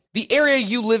history. The area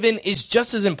you live in is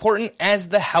just as important as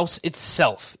the house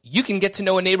itself. You can get to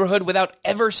know a neighborhood without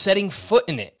ever setting foot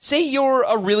in it. Say you're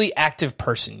a really active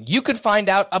person. You could find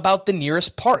out about the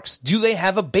nearest parks. Do they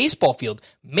have a baseball field?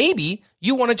 Maybe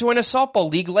you want to join a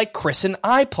softball league like Chris and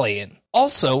I play in.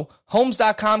 Also,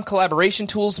 Homes.com collaboration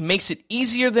tools makes it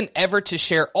easier than ever to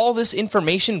share all this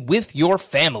information with your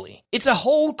family. It's a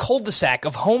whole cul-de-sac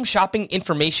of home shopping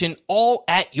information all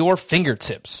at your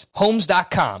fingertips.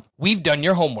 Homes.com. We've done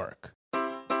your homework.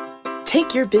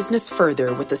 Take your business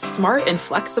further with the smart and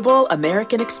flexible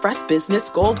American Express Business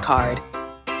Gold Card.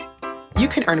 You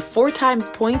can earn 4 times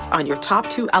points on your top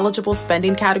 2 eligible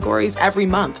spending categories every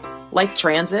month, like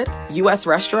transit, U.S.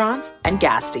 restaurants, and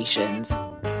gas stations.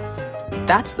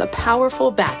 That's the powerful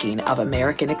backing of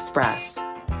American Express.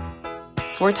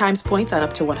 4 times points on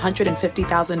up to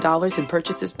 $150,000 in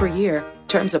purchases per year.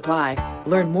 Terms apply.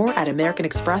 Learn more at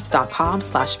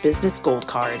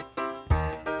americanexpress.com/businessgoldcard.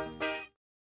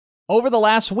 Over the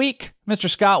last week, Mr.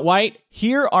 Scott White,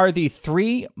 here are the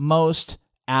 3 most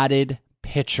added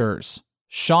pitchers.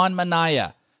 Sean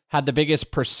Manaea had the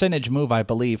biggest percentage move, I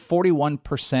believe,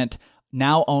 41%,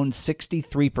 now owns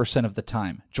 63% of the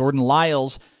time. Jordan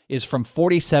Lyles is from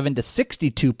 47 to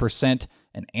 62%,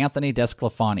 and Anthony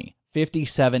Desclafani,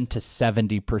 57 to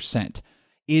 70%.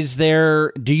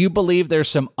 Do you believe there's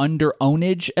some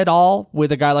under-ownage at all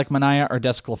with a guy like Manaea or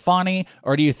Desclafani,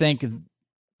 or do you think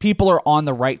people are on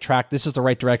the right track, this is the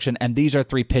right direction, and these are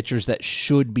 3 pitchers that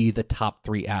should be the top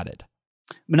 3 added?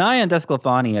 Manaea and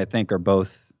Desclafani, I think, are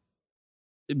both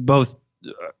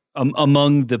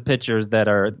among the pitchers that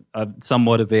are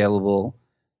somewhat available.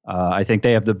 I think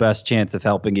they have the best chance of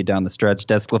helping you down the stretch.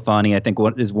 Desclafani, I think,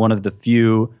 is one of the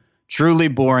few truly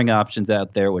boring options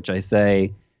out there, which I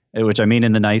mean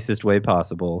in the nicest way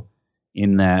possible,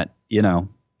 in that,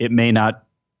 it may not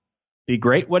be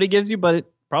great what he gives you, but it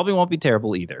probably won't be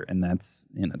terrible either. And that's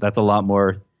a lot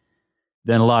more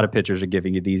than a lot of pitchers are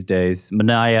giving you these days.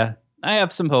 Manaea, I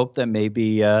have some hope that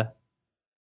maybe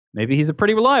he's a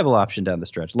pretty reliable option down the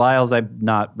stretch. Lyles, I'm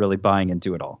not really buying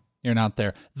into at all. You're not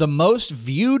there. The most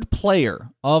viewed player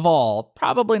of all,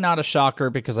 probably not a shocker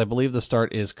because I believe the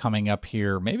start is coming up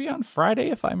here maybe on Friday,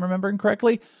 if I'm remembering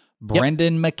correctly.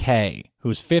 Brendan McKay,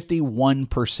 who's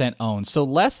 51% owned. So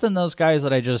less than those guys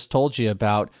that I just told you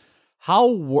about.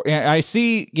 I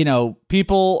see,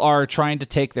 people are trying to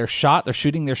take their shot. They're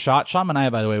shooting their shot. Sean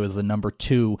Manaea, by the way, was the number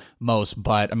 2 most,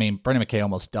 but Brendan McKay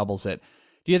almost doubles it.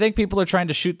 Do you think people are trying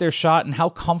to shoot their shot, and how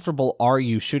comfortable are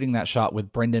you shooting that shot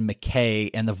with Brendan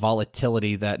McKay and the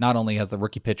volatility that not only has the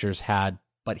rookie pitchers had,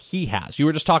 but he has? You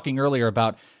were just talking earlier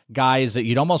about guys that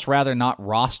you'd almost rather not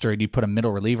roster, and you put a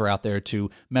middle reliever out there to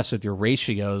mess with your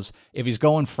ratios. If he's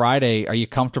going Friday, are you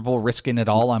comfortable risking it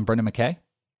all on Brendan McKay?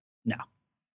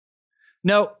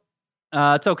 No.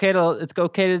 It's okay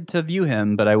to view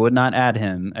him, but I would not add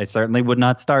him. I certainly would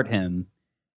not start him.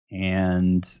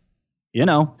 And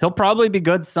he'll probably be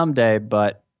good someday,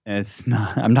 but it's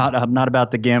not. I'm not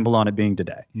about to gamble on it being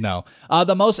today. No.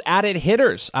 The most added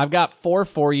hitters, I've got 4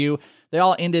 for you. They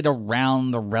all ended around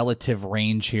the relative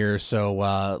range here.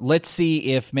 So let's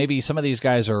see if maybe some of these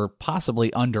guys are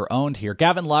possibly under-owned here.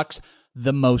 Gavin Lux,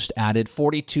 the most added,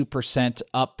 42%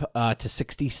 up to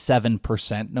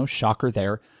 67%. No shocker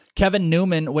there. Kevin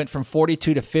Newman went from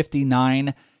 42 to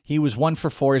 59. He was 1 for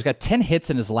 4. He's got 10 hits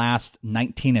in his last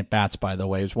 19 at-bats, by the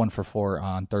way. He was 1 for 4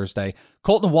 on Thursday.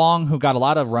 Colton Wong, who got a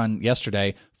lot of run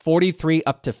yesterday, 43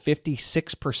 up to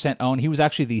 56% owned. He was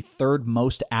actually the 3rd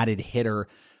most added hitter.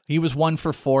 He was 1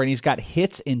 for 4, and he's got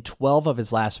hits in 12 of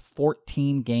his last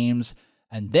 14 games.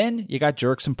 And then you got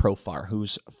Jurickson Profar,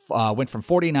 who's went from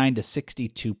 49 to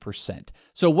 62%.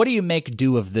 So what do you make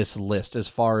do of this list as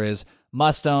far as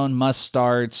must-own,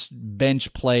 must-starts,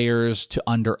 bench players to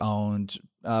under-owned?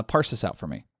 Parse this out for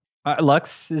me.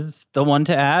 Lux is the one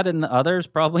to add, and the others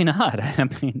probably not.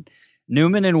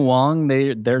 Newman and Wong,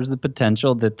 there's the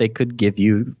potential that they could give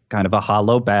you kind of a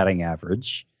hollow batting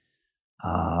average.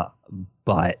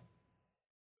 But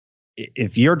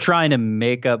if you're trying to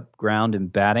make up ground in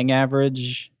batting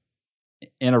average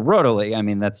in a roto league,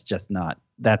 that's not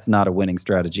a winning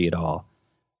strategy at all.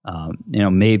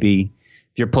 Maybe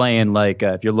if you're playing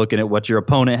if you're looking at what your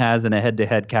opponent has in a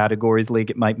head-to-head categories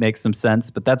league, it might make some sense,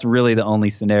 but that's really the only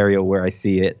scenario where I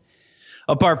see it,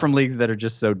 apart from leagues that are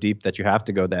just so deep that you have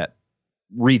to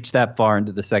reach that far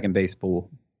into the second base pool.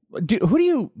 Who do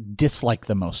you dislike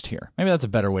the most here? Maybe that's a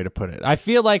better way to put it. I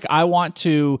feel like I want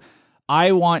to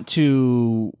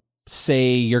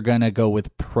say you're going to go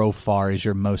with Profar as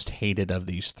your most hated of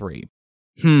these 3.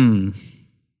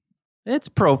 It's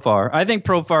Profar. I think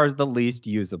Profar is the least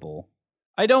usable.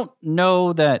 I don't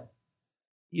know that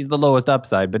he's the lowest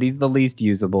upside, but he's the least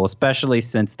usable, especially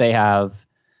since they have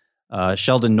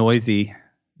Sheldon Noisy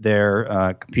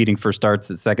there competing for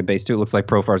starts at second base too. It looks like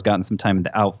Profar's gotten some time in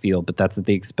the outfield, but that's at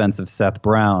the expense of Seth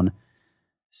Brown.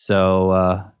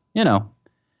 So,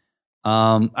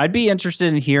 I'd be interested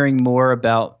in hearing more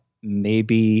about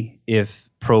maybe if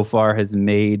Profar has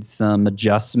made some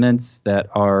adjustments that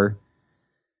are,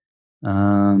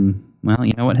 well,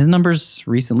 you know what? His numbers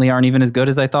recently aren't even as good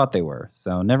as I thought they were.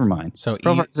 So never mind. So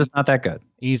Profar's just not that good.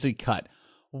 Easy cut.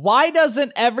 Why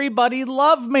doesn't everybody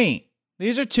love me?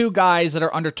 These are two guys that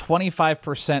are under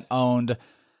 25% owned,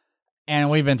 and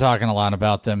we've been talking a lot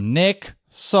about them. Nick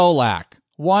Solak,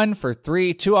 1 for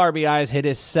 3, 2 RBIs, hit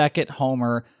his second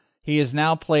homer. He has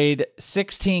now played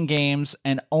 16 games,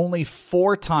 and only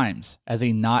 4 times has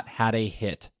he not had a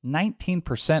hit.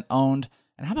 19% owned.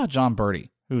 And how about John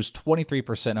Birdie, who's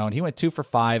 23% owned? He went 2 for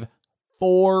 5,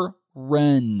 4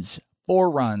 runs.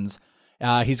 4 runs.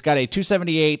 He's got a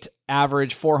 278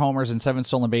 average, 4 homers, and 7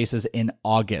 stolen bases in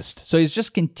August. So he's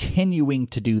just continuing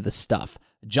to do the stuff.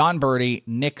 John Birdie,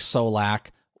 Nick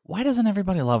Solak. Why doesn't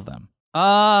everybody love them?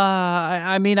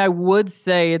 I mean, I would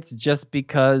say it's just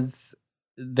because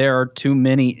there are too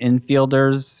many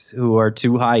infielders who are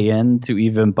too high end to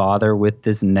even bother with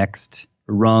this next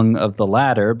rung of the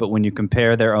ladder. But when you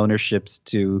compare their ownerships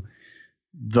to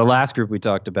the last group we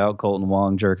talked about, Colton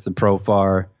Wong, Jurickson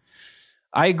Profar,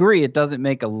 I agree. It doesn't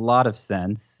make a lot of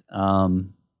sense.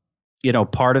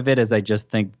 Part of it is I just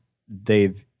think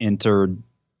they've entered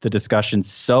the discussion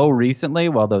so recently,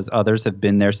 while those others have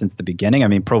been there since the beginning. I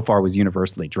mean, Profar was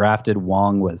universally drafted.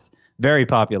 Wong was very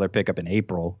popular pickup in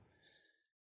April.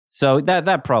 So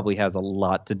that probably has a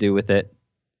lot to do with it.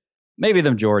 Maybe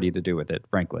the majority to do with it,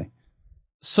 frankly.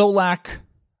 Solak,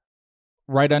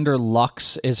 right under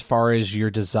Lux as far as your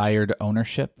desired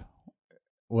ownership.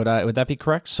 Would that be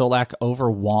correct? Solak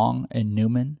over Wong and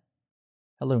Newman?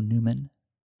 Hello, Newman.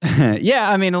 Yeah,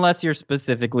 I mean, unless you're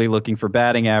specifically looking for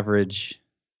batting average,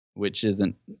 which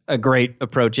isn't a great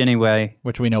approach anyway.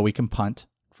 Which we know we can punt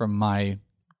from my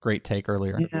great take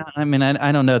earlier. Yeah, I mean,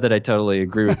 I don't know that I totally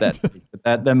agree with that.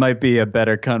 But that might be a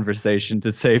better conversation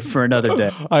to save for another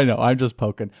day. I know, I'm just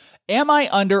poking. Am I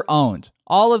under-owned?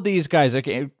 All of these guys,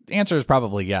 okay, answer is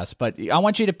probably yes, but I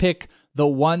want you to pick the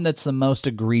one that's the most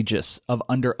egregious of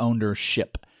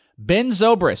under-ownership. Ben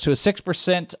Zobrist, who is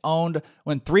 6% owned,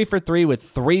 went 3 for 3 with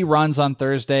 3 runs on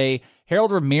Thursday.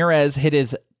 Harold Ramirez hit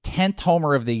his 10th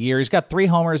homer of the year. He's got 3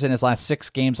 homers in his last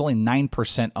 6 games, only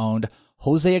 9% owned.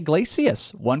 Jose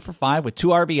Iglesias, 1 for 5 with 2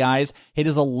 RBIs, hit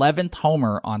his 11th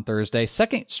homer on Thursday,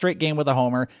 second straight game with a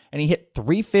homer, and he hit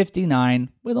 .359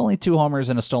 with only 2 homers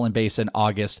and a stolen base in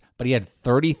August, but he had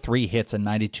 33 hits and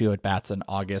 92 at-bats in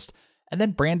August. And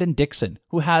then Brandon Dixon,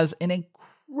 who has an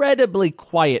incredibly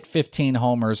quiet 15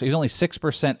 homers. He's only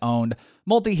 6% owned,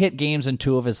 multi-hit games in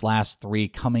 2 of his last 3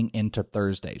 coming into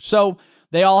Thursday. So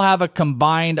they all have a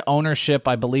combined ownership,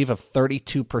 I believe, of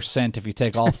 32% if you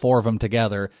take all 4 of them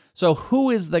together. So who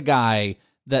is the guy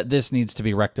that this needs to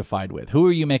be rectified with? Who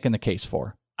are you making the case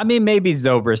for? I mean, maybe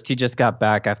Zobrist. He just got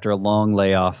back after a long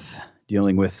layoff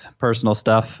dealing with personal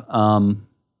stuff.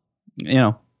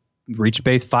 Reached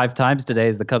base 5 times today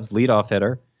as the Cubs leadoff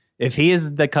hitter. If he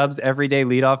is the Cubs' everyday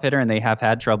leadoff hitter and they have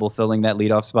had trouble filling that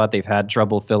leadoff spot, they've had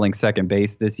trouble filling second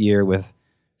base this year with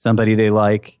somebody they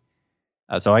like.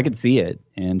 So I could see it.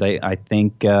 And I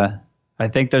think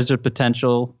there's a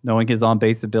potential, knowing his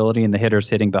on-base ability and the hitters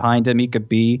hitting behind him, he could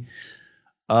be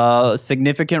a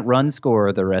significant run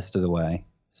scorer the rest of the way.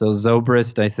 So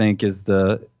Zobrist, I think, is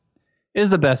the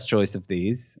best choice of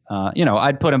these.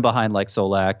 I'd put him behind like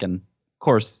Solak and, of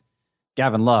course,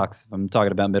 Gavin Lux, if I'm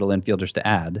talking about middle infielders to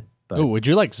add. But would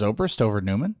you like Zobrist over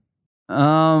Newman?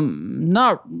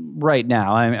 Not right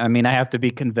now. I mean, I have to be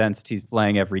convinced he's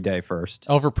playing every day first.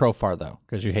 Over Profar, though,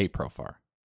 because you hate Profar.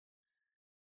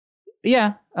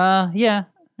 Yeah. I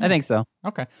think so.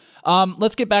 Okay.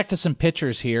 Let's get back to some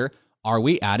pitchers here. Are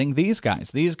we adding these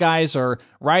guys? These guys are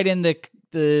right in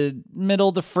the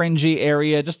middle to fringy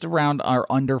area, just around our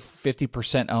under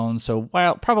 50% owned, so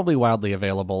probably wildly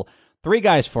available. 3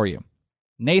 guys for you.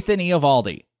 Nathan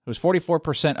Eovaldi, who's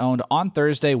 44% owned on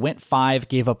Thursday, went 5,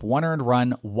 gave up 1 earned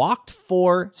run, walked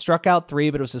 4, struck out 3,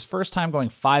 but it was his first time going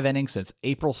 5 innings since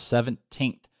April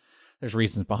 17th. There's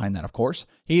reasons behind that, of course.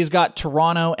 He's got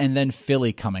Toronto and then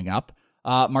Philly coming up.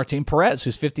 Martin Perez,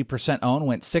 who's 50% owned,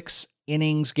 went 6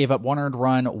 innings, gave up 1 earned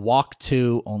run, walked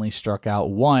 2, only struck out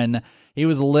 1. He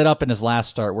was lit up in his last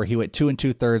start where he went 2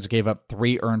 2/3, gave up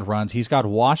 3 earned runs. He's got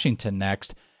Washington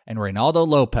next. And Reynaldo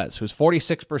Lopez, who's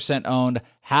 46% owned,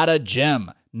 had a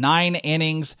gem. 9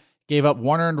 innings, gave up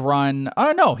 1 earned run.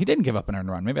 Oh, no, he didn't give up an earned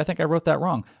run. Maybe I think I wrote that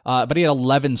wrong. But he had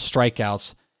 11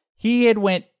 strikeouts. He had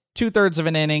went 2/3 of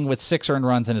an inning with 6 earned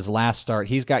runs in his last start.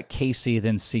 He's got KC,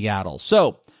 then Seattle.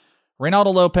 So,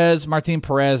 Reynaldo Lopez, Martin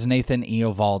Perez, Nathan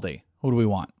Eovaldi. Who do we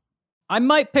want? I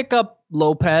might pick up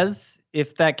Lopez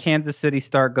if that Kansas City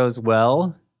start goes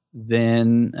well.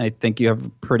 Then I think you have a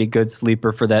pretty good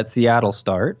sleeper for that Seattle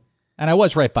start. And I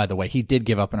was right, by the way. He did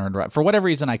give up an earned run. For whatever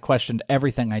reason, I questioned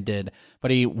everything I did.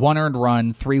 But he 1 earned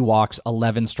run, 3 walks,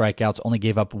 11 strikeouts, only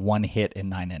gave up 1 hit in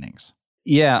 9 innings.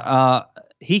 Yeah,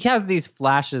 he has these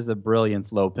flashes of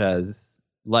brilliance, Lopez,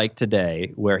 like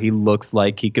today, where he looks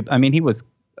like he could. I mean, he was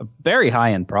a very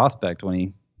high-end prospect when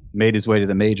he made his way to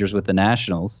the majors with the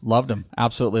Nationals. Loved him.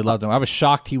 Absolutely loved him. I was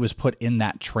shocked he was put in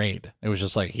that trade. It was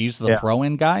just like, he's the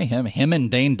throw-in guy. Him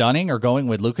and Dane Dunning are going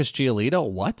with Lucas Giolito.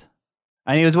 What?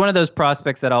 And he was one of those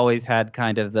prospects that always had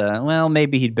kind of the, well,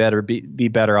 maybe he'd better be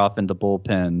better off in the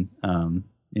bullpen,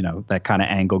 that kind of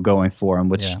angle going for him,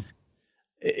 which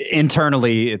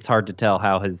internally it's hard to tell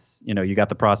how his, you got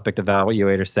the prospect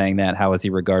evaluator saying that. How is he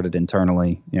regarded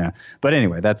internally? Yeah. But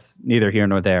anyway, that's neither here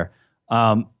nor there.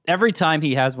 Every time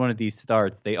he has one of these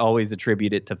starts, they always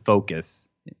attribute it to focus,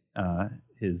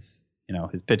 his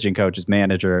pitching coach, his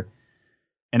manager.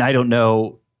 And I don't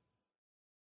know,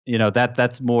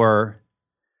 that's more,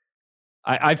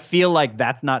 I feel like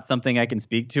that's not something I can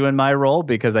speak to in my role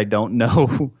because I don't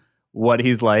know what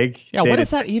he's like. Yeah. What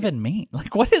does that even mean?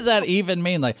 Like, what does that even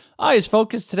mean? Like, he's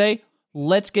focused today.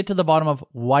 Let's get to the bottom of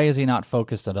why is he not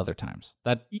focused at other times?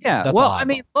 That's well, odd. I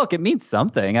mean, look, it means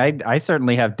something. I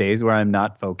certainly have days where I'm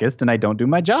not focused and I don't do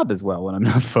my job as well when I'm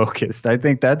not focused. I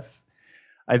think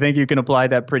you can apply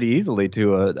that pretty easily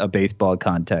to a baseball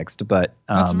context, but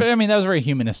that was very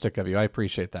humanistic of you. I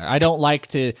appreciate that. I don't like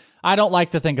to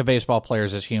think of baseball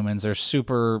players as humans. They're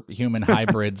superhuman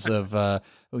hybrids of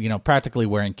practically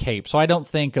wearing capes. So I don't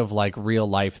think of like real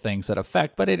life things that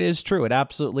affect, but it is true. It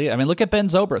absolutely. I mean, look at Ben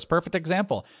Zobrist, perfect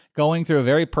example, going through a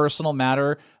very personal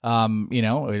matter,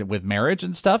 with marriage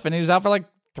and stuff, and he was out for like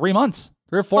 3 months.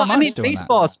 3 or 4 months. I mean, doing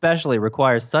baseball that. especially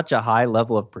requires such a high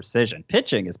level of precision.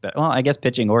 Pitching is better. Well, I guess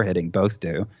pitching or hitting both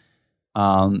do.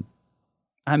 I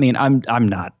mean, I'm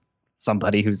not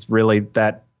somebody who's really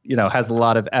that has a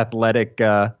lot of athletic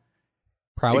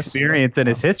prowess experience in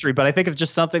his history, but I think of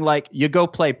just something like you go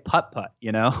play putt-putt.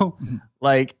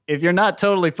 Like if you're not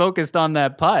totally focused on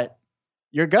that putt,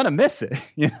 you're gonna miss it.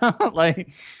 Like.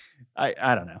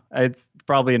 I don't know. It's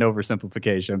probably an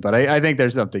oversimplification, but I think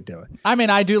there's something to it. I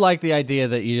mean, I do like the idea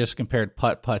that you just compared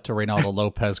putt-putt to Reynaldo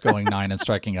Lopez going 9 and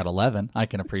striking out 11. I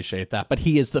can appreciate that, but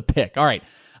he is the pick. All right,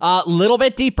 little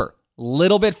bit deeper,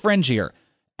 little bit fringier.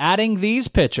 Adding these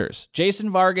pitchers,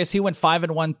 Jason Vargas, he went 5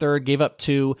 1/3, gave up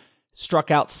 2, struck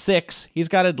out 6. He's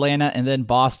got Atlanta and then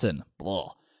Boston.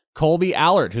 Blah. Colby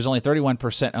Allard, who's only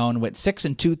 31% owned, went 6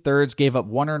 2/3, gave up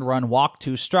 1 earned run, walked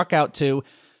 2, struck out 2.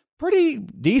 Pretty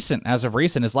decent as of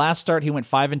recent. His last start, he went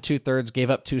 5 2/3,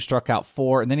 gave up 2, struck out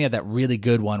 4, and then he had that really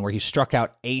good one where he struck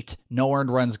out 8, no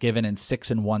earned runs given, and 6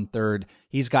 1/3.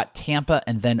 He's got Tampa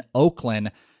and then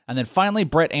Oakland, and then finally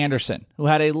Brett Anderson, who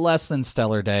had a less than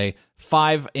stellar day.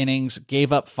 5 innings,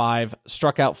 gave up 5,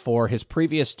 struck out 4. His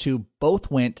previous 2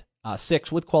 both went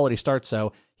 6 with quality starts,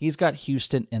 so he's got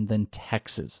Houston and then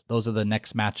Texas. Those are the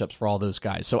next matchups for all those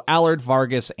guys. So Allard,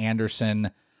 Vargas,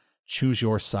 Anderson. Choose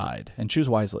your side and choose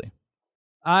wisely.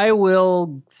 I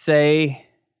will say,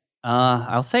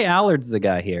 I'll say Allard's the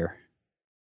guy here.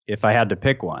 If I had to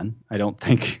pick one, I don't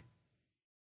think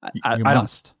I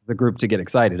don't the group to get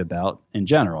excited about in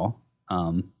general.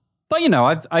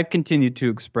 But I've continued to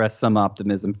express some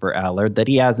optimism for Allard that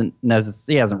he hasn't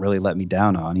really let me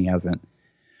down on. He hasn't,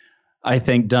 I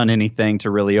think, done anything to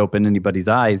really open anybody's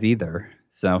eyes either.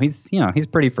 So he's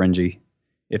pretty fringy.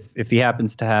 If he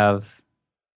happens to have.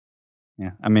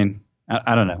 Yeah, I mean,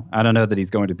 I don't know. I don't know that he's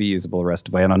going to be usable the rest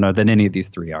of the way. I don't know that any of these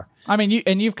 3 are. I mean,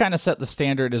 you've kind of set the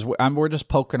standard as we're just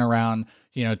poking around,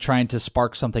 trying to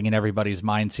spark something in everybody's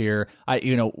minds here.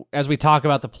 As we talk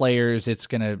about the players, it's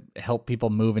going to help people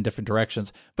move in different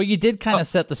directions. But you did kind of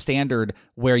set the standard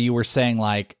where you were saying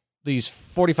like these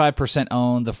 45%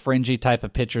 owned, the fringy type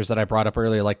of pitchers that I brought up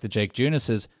earlier, like the Jake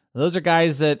Junises. Those are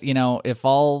guys that, if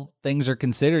all things are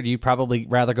considered, you'd probably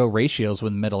rather go ratios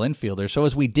with middle infielders. So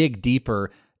as we dig deeper,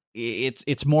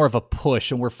 it's more of a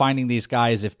push, and we're finding these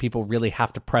guys, if people really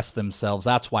have to press themselves,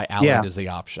 that's why Allard is the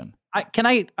option.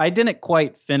 I didn't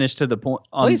quite finish to the point.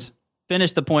 Please.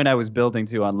 Finish the point I was building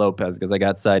to on Lopez because I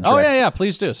got sidetracked. Oh, yeah,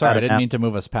 please do. Sorry, I didn't mean to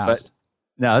move us past.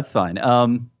 But, no, it's fine.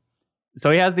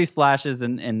 So he has these flashes,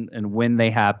 and when they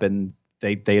happen,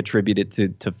 they attribute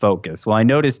it to focus. Well, I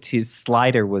noticed his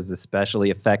slider was especially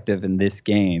effective in this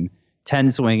game.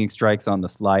 10 swinging strikes on the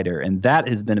slider, and that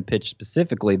has been a pitch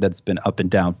specifically that's been up and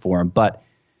down for him. But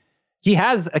he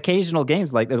has occasional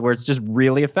games like this where it's just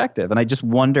really effective, and I just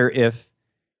wonder if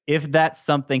that's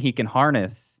something he can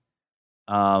harness,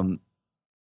 more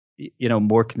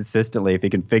consistently. If he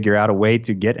can figure out a way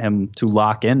to get him to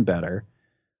lock in better,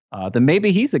 then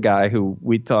maybe he's a guy who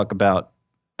we talk about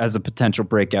as a potential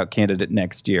breakout candidate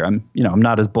next year. I'm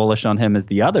not as bullish on him as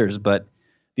the others, but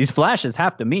these flashes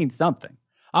have to mean something.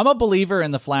 I'm a believer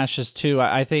in the flashes too.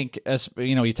 I think, as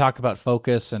you know, you talk about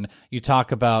focus and you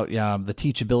talk about the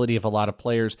teachability of a lot of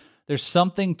players. There's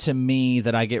something to me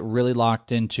that I get really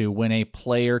locked into when a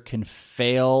player can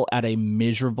fail at a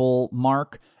miserable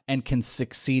mark and can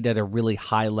succeed at a really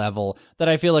high level. That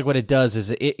I feel like what it does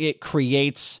is it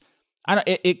creates,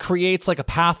 it creates like a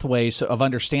pathway of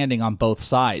understanding on both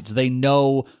sides. They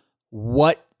know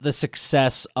what the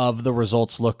success of the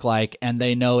results look like, and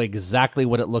they know exactly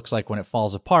what it looks like when it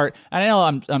falls apart. And I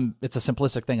know it's a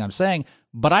simplistic thing I'm saying,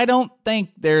 but I don't think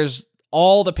there's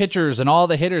all the pitchers and all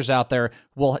the hitters out there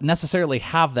will necessarily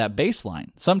have that baseline.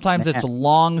 Sometimes it's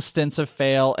long stints of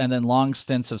fail and then long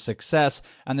stints of success,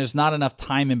 and there's not enough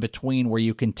time in between where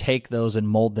you can take those and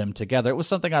mold them together. It was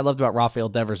something I loved about Rafael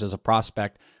Devers as a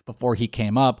prospect before he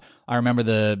came up. I remember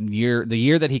the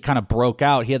year that he kind of broke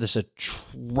out, he had this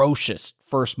atrocious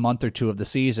first month or two of the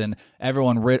season.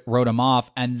 Everyone wrote him off,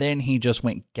 and then he just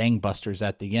went gangbusters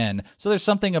at the end. So there's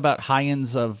something about high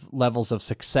ends of levels of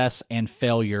success and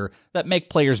failure that make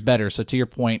players better. So to your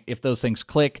point, if those things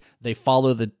click, they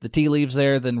follow the tea leaves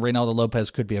there, then Reynaldo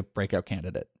Lopez could be a breakout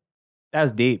candidate. That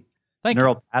was deep. Thank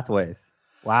Neural you. pathways.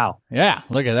 Wow. Yeah,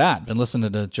 look at that. Been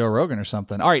listening to Joe Rogan or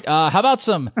something. All right, how about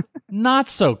some not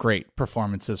so great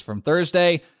performances from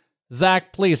Thursday?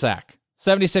 Zach Plesac,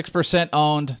 76%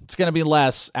 owned. It's going to be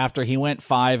less after he went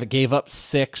 5, gave up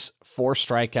 6, 4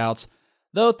 strikeouts.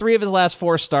 Though 3 of his last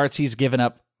 4 starts, he's given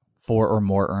up 4 or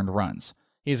more earned runs.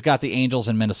 He's got the Angels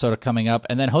in Minnesota coming up.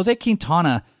 And then Jose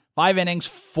Quintana, 5 innings,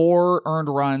 4 earned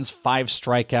runs, 5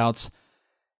 strikeouts.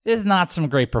 There's not some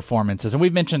great performances. And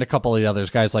we've mentioned a couple of the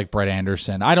others, guys like Brett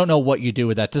Anderson. I don't know what you do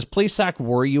with that. Does Plesac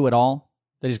worry you at all?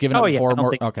 That he's given up 4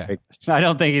 more? Okay. I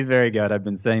don't think he's very good. I've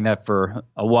been saying that for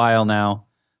a while now.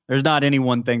 There's not any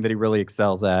one thing that he really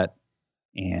excels at.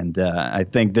 And I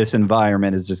think this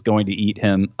environment is just going to eat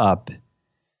him up.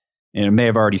 And it may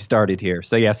have already started here.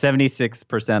 So, yeah,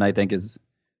 76% I think is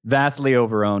vastly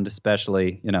overowned,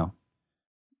 especially,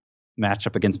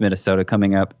 matchup against Minnesota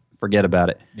coming up. Forget about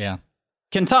it. Yeah.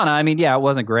 Quintana, I mean, yeah, it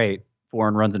wasn't great. 4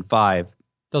 earned runs and 5.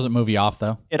 Doesn't move you off,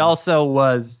 though. It also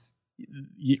was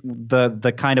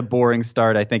the kind of boring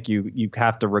start I think you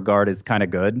have to regard as kind of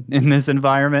good in this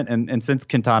environment. And since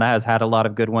Quintana has had a lot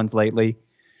of good ones lately,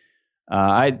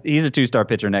 he's a 2-star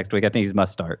pitcher next week. I think he's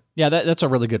must start. Yeah, that's a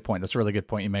really good point. That's a really good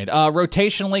point you made.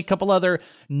 Rotationally, a couple other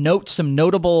notes, some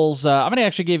notables. I'm going to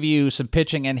actually give you some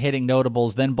pitching and hitting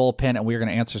notables, then bullpen, and we're going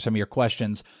to answer some of your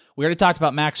questions. We already talked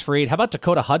about Max Fried. How about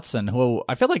Dakota Hudson, who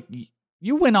I feel like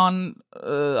you went on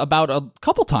about a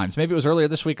couple times. Maybe it was earlier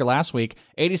this week or last week.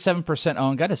 87%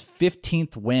 owned, got his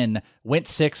 15th win, went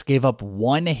 6, gave up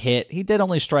 1 hit. He did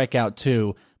only strike out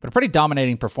 2, but a pretty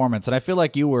dominating performance. And I feel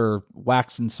like you were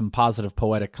waxing some positive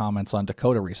poetic comments on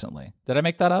Dakota recently. Did I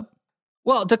make that up?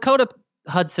 Well, Dakota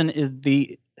Hudson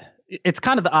it's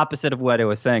kind of the opposite of what I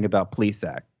was saying about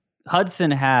Plesac.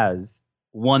 Hudson has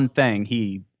one thing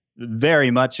he very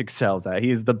much excels at.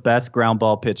 He is the best ground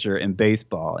ball pitcher in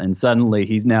baseball. And suddenly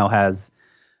he now has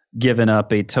given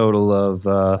up a total of,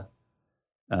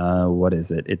 what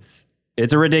is it? It's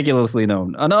a ridiculously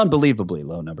an unbelievably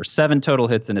low number. 7 total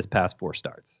hits in his past 4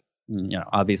 starts.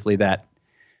 Obviously that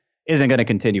isn't going to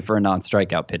continue for a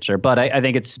non-strikeout pitcher, but I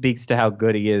think it speaks to how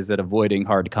good he is at avoiding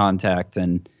hard contact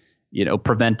and,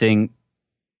 preventing,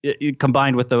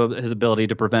 combined with his ability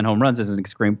to prevent home runs as an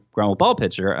extreme ground ball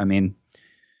pitcher. I mean,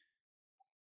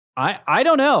 I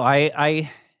don't know.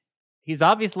 He's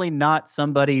obviously not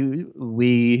somebody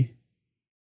we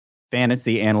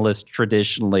fantasy analysts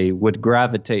traditionally would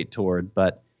gravitate toward,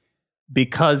 but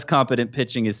because competent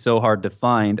pitching is so hard to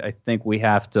find, I think we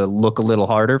have to look a little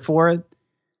harder for it.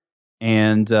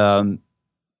 And,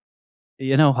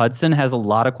 Hudson has a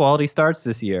lot of quality starts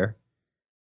this year.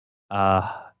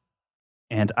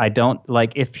 And I don't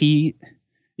if he,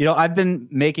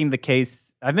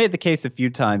 I've made the case a few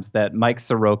times that Mike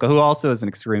Soroka, who also is an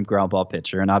extreme ground ball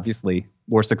pitcher and obviously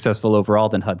more successful overall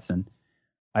than Hudson,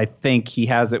 I think he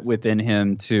has it within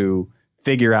him to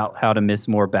figure out how to miss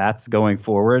more bats going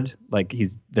forward. Like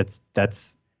that's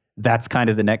kind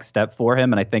of the next step for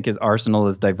him. And I think his arsenal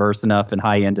is diverse enough and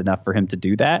high end enough for him to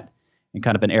do that in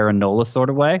kind of an Aaron Nola sort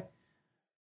of way.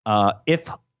 I'm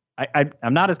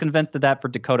not as convinced of that for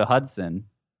Dakota Hudson,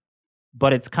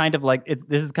 but it's kind of like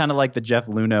this is kind of like the Jeff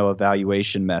Luhnow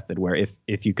evaluation method, where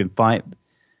if you can find,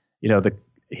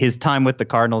 his time with the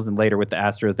Cardinals and later with the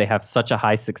Astros, they have such a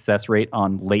high success rate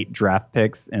on late draft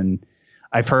picks, and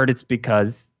I've heard it's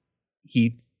because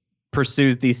he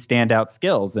pursues these standout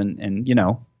skills, and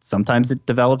sometimes it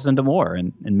develops into more,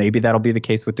 and maybe that'll be the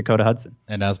case with Dakota Hudson.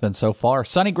 It has been so far.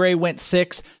 Sonny Gray went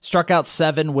 6, struck out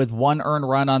 7 with 1 earned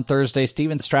run on Thursday.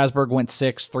 Steven Strasburg went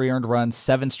 6, 3 earned runs,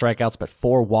 7 strikeouts, but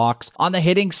 4 walks. On the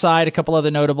hitting side, a couple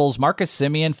other notables. Marcus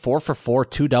Semien, 4 for 4,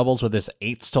 2 doubles with his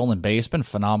 8th stolen base. Been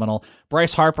phenomenal.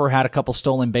 Bryce Harper had a couple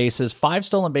stolen bases, 5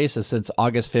 stolen bases since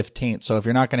August 15th. So if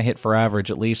you're not going to hit for average,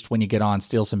 at least when you get on,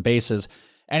 steal some bases.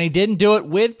 And he didn't do it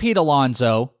with Pete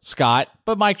Alonso, Scott,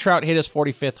 but Mike Trout hit his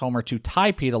 45th homer to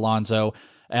tie Pete Alonso,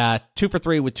 2 for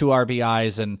 3 with 2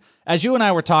 RBIs. And as you and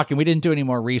I were talking, we didn't do any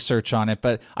more research on it,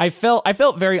 but I felt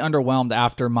very underwhelmed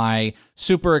after my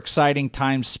super exciting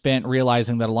time spent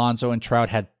realizing that Alonso and Trout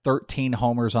had 13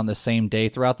 homers on the same day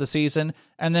throughout the season.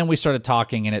 And then we started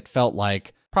talking, and it felt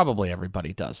like probably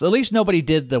everybody does. At least nobody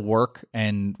did the work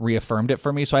and reaffirmed it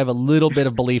for me. So I have a little bit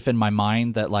of belief in my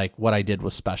mind that like what I did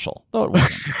was special, though it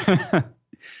wasn't.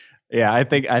 Yeah, I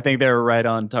think they were right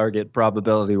on target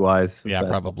probability wise. Yeah,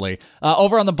 probably.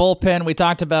 Over on the bullpen, we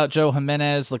talked about Joe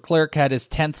Jimenez. Leclerc had his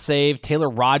 10th save. Taylor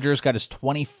Rogers got his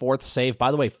 24th save.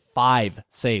 By the way, 5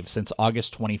 saves since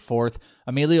August 24th.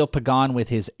 Emilio Pagan with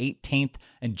his 18th.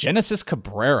 And Genesis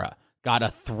Cabrera got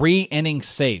a 3-inning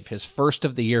save, his first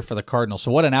of the year for the Cardinals.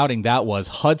 So what an outing that was.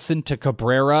 Hudson to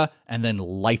Cabrera, and then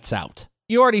lights out.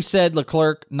 You already said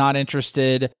Leclerc, not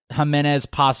interested. Jimenez,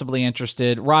 possibly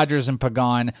interested. Rogers and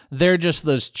Pagan, they're just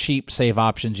those cheap save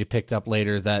options you picked up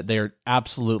later that they're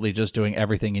absolutely just doing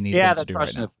everything you need them to do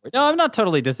right now. No, I'm not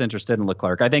totally disinterested in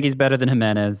Leclerc. I think he's better than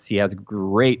Jimenez. He has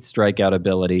great strikeout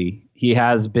ability. He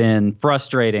has been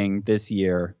frustrating this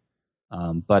year.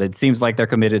 But it seems like they're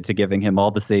committed to giving him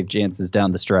all the save chances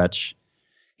down the stretch.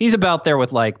 He's about there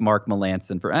with like Mark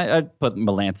Melancon. I'd put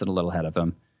Melancon a little ahead of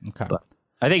him. Okay. But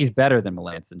I think he's better than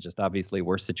Melancon, just obviously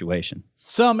worse situation.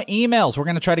 Some emails. We're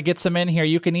going to try to get some in here.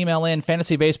 You can email in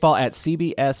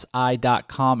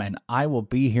fantasybaseball@cbsi.com, and I will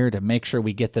be here to make sure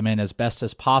we get them in as best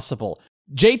as possible.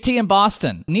 JT in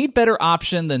Boston. Need better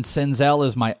option than Senzel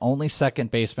is my only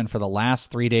second baseman for the last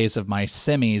 3 days of my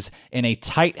semis in a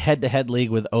tight head-to-head league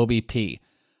with OBP.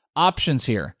 Options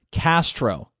here: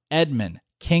 Castro, Edman,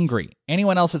 Kingery.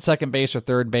 Anyone else at second base or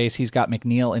third base? He's got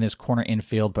McNeil in his corner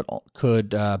infield, but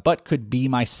could be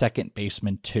my second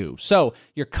baseman too. So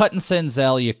you're cutting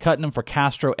Senzel. You're cutting him for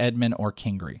Castro, Edman, or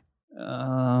Kingery.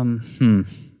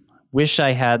 Wish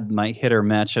I had my hitter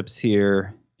matchups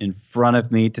here in front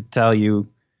of me to tell you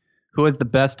who is the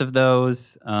best of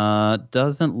those.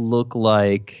 Doesn't look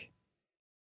like.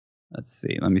 Let's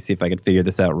see. Let me see if I can figure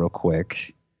this out real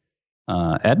quick.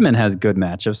 Edman has good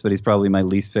matchups, but he's probably my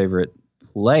least favorite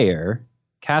player.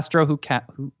 Castro, who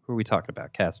are we talking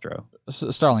about? Castro.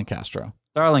 Starling Castro.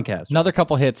 Starling Castro. Another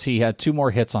couple hits. He had 2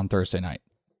 more hits on Thursday night.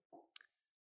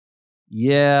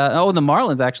 Yeah. Oh, the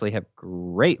Marlins actually have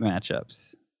great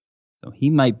matchups. So he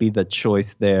might be the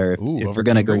choice there if we're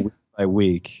going to go week by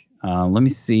week. Let me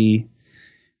see.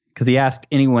 Because he asked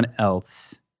anyone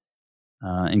else.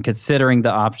 And considering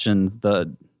the options,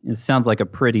 it sounds like a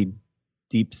pretty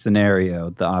deep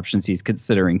scenario, the options he's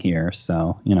considering here.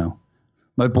 So,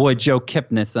 my boy Joe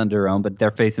Kipnis under him, but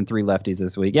they're facing 3 lefties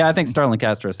this week. Yeah, I think Starling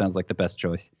Castro sounds like the best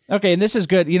choice. Okay, and this is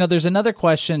good. There's another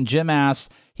question Jim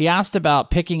asked. He asked about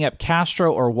picking up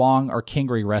Castro or Wong or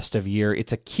Kingery rest of year.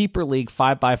 It's a keeper league,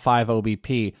 5x5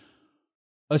 OBP.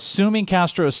 Assuming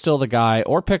Castro is still the guy,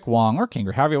 or pick Wong or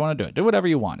Kingery, however you want to do it. Do whatever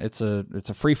you want. It's a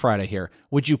free Friday here.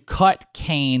 Would you cut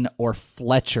Kane or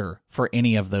Fletcher for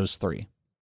any of those 3?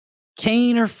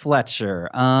 Kane or Fletcher?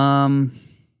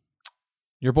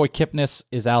 Your boy Kipnis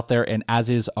is out there, and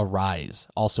as is Arise,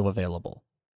 also available.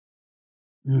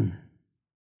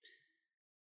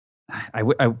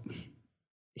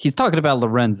 He's talking about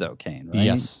Lorenzo Kane, right?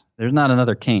 Yes. There's not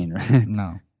another Kane, right?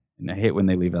 No. And I hate when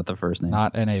they leave out the first name.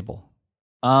 Not enable.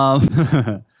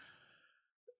 5x5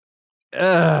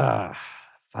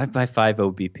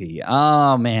 OBP.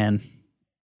 Oh man,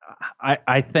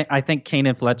 I think Kane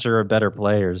and Fletcher are better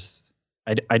players.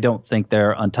 I don't think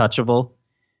they're untouchable.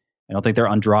 I don't think they're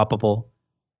undroppable.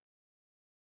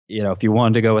 If you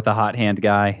wanted to go with a hot hand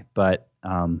guy, but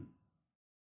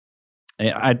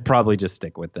I'd probably just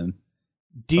stick with them.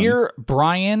 Dear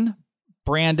Brian,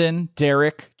 Brandon,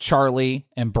 Derek, Charlie,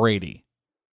 and Brady.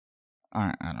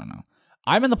 I don't know.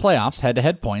 I'm in the playoffs,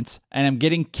 head-to-head points, and I'm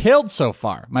getting killed so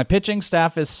far. My pitching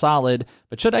staff is solid,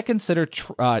 but should I consider...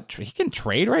 he can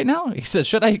trade right now? He says,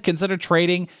 should I consider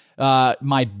trading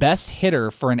my best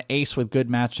hitter for an ace with good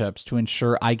matchups to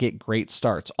ensure I get great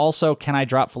starts? Also, can I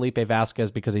drop Felipe Vasquez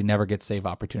because he never gets save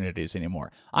opportunities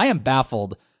anymore? I am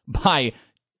baffled by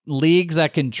leagues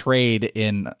that can trade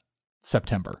in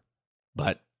September,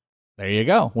 but there you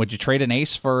go. Would you trade an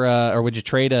ace for... or would you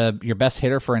trade your best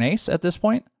hitter for an ace at this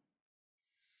point?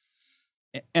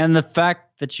 And the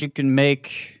fact that you can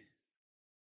make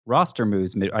roster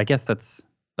moves, I guess that's.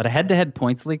 But a head-to-head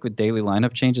points league with daily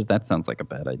lineup changes, that sounds like a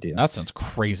bad idea. That sounds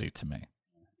crazy to me.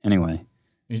 Anyway.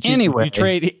 Would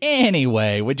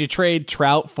you trade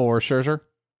Trout for Scherzer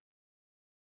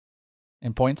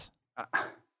in points?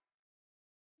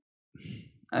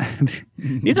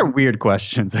 These are weird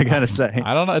questions, I gotta say.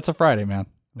 I don't know. It's a Friday, man.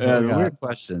 Weird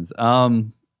questions.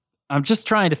 I'm just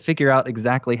trying to figure out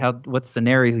exactly what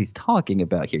scenario he's talking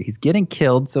about here. He's getting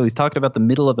killed, so he's talking about the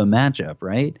middle of a matchup,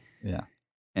 right? Yeah.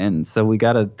 And so we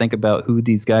got to think about who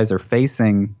these guys are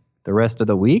facing the rest of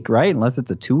the week, right? Unless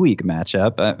it's a 2-week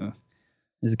matchup.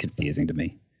 This is confusing to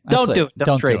me. Don't do it.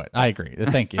 Don't trade. do it. I agree.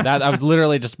 Thank you. I was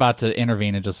literally just about to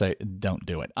intervene and just say, don't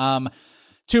do it.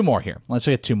 2 more here. Let's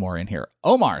get 2 more in here.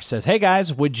 Omar says, hey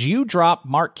guys, would you drop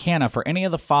Mark Canha for any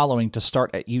of the following to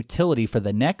start at utility for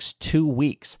the next 2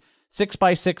 weeks?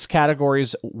 6x6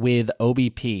 categories with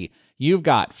OBP. You've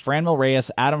got Franmil Reyes,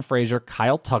 Adam Frazier,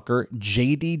 Kyle Tucker,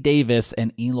 J.D. Davis,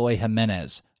 and Eloy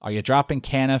Jimenez. Are you dropping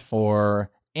Canha for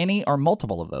any or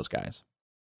multiple of those guys?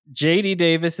 J.D.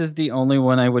 Davis is the only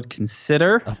one I would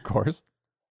consider. Of course.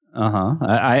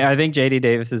 I think J.D.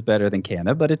 Davis is better than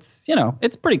Canha, but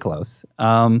it's pretty close.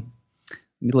 Let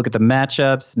me look at the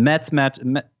matchups. Mets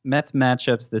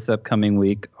matchups this upcoming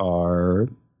week are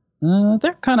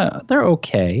they're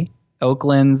okay.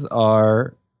 Oakland's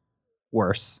are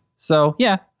worse. So,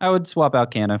 yeah, I would swap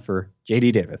out Canha for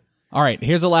J.D. Davis. All right,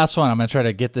 here's the last one. I'm going to try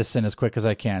to get this in as quick as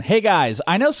I can. Hey, guys,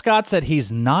 I know Scott said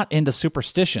he's not into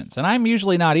superstitions, and I'm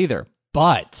usually not either.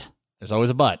 But, there's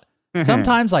always a but.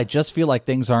 Sometimes I just feel like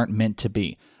things aren't meant to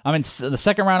be. I'm in the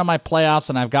second round of my playoffs,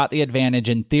 and I've got the advantage.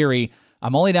 In theory,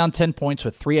 I'm only down 10 points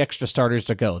with 3 extra starters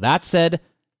to go. That said,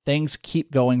 things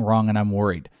keep going wrong, and I'm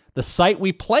worried. The site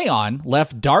we play on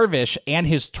left Darvish and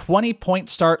his 20-point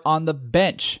start on the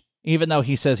bench, even though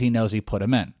he says he knows he put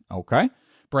him in. Okay.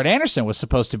 Brett Anderson was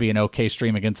supposed to be an okay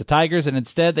stream against the Tigers, and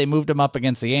instead they moved him up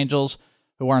against the Angels,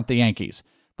 who aren't the Yankees.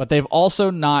 But they've also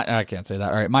not... I can't say that.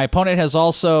 All right. My opponent has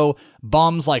also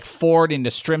bums like Ford and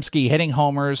Yastrzemski hitting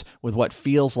homers with what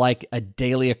feels like a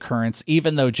daily occurrence,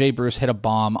 even though Jay Bruce hit a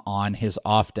bomb on his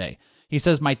off day. He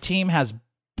says, my team has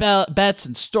Betts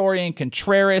and Story and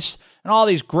Contreras and all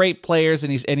these great players,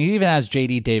 and he even has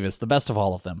J.D. Davis, the best of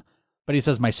all of them. But he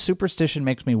says, my superstition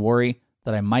makes me worry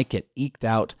that I might get eked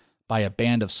out by a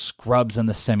band of scrubs in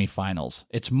the semifinals.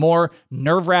 It's more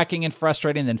nerve-wracking and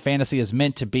frustrating than fantasy is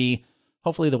meant to be.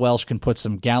 Hopefully the Welsh can put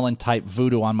some Gallen-type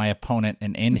voodoo on my opponent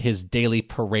and end his daily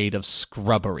parade of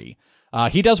scrubbery.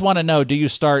 He does want to know, do you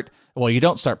start... Well, you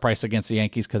don't start Price against the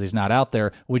Yankees because he's not out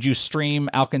there. Would you stream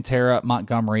Alcantara,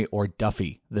 Montgomery, or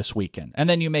Duffy this weekend? And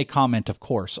then you may comment, of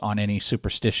course, on any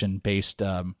superstition-based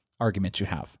arguments you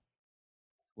have.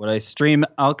 Would I stream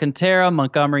Alcantara,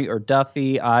 Montgomery, or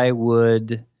Duffy? I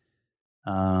would...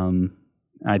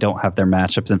 I don't have their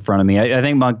matchups in front of me. I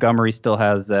think Montgomery still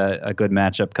has a good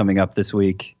matchup coming up this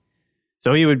week.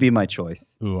 So he would be my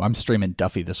choice. Ooh, I'm streaming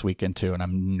Duffy this weekend too, and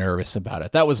I'm nervous about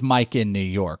it. That was Mike in New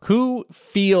York. Who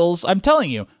feels... I'm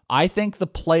telling you, I think the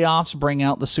playoffs bring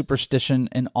out the superstition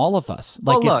in all of us.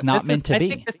 Like, it's not meant to be. I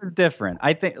think this is different.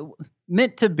 I think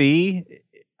meant to be,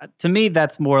 to me,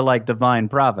 that's more like divine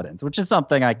providence, which is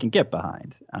something I can get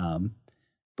behind.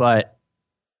 But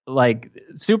like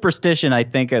superstition, I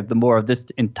think of the more of this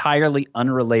entirely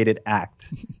unrelated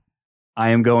act I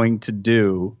am going to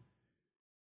do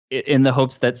in the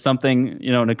hopes that something,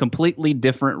 in a completely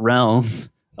different realm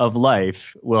of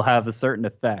life will have a certain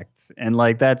effect. And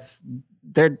like, that's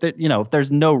there, if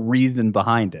there's no reason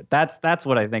behind it, that's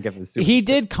what I think of as superstition. He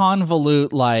did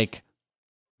convolute like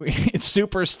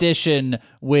superstition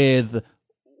with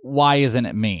why isn't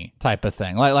it me type of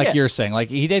thing. Like you're saying, like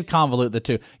he did convolute the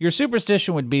two. Your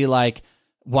superstition would be like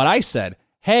what I said.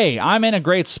 Hey, I'm in a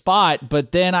great spot,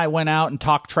 but then I went out and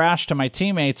talked trash to my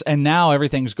teammates, and now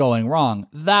everything's going wrong.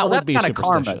 That would be superstitious,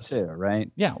 karma too,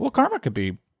 right? Yeah, well, karma could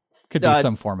be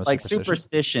some form of like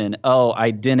superstition. Oh,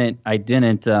 I didn't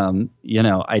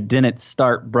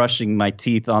start brushing my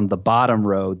teeth on the bottom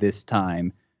row this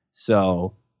time,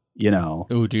 so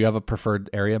Ooh, do you have a preferred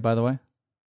area, by the way?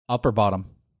 Up or bottom?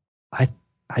 I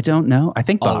don't know. I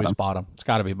think bottom. Always bottom. It's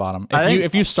got to be bottom.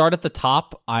 If you start at the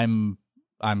top, I'm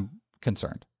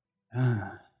concerned.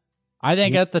 I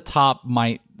think at the top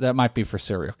that might be for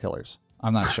serial killers.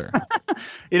 I'm not sure.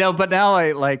 But now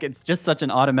it's just such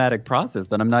an automatic process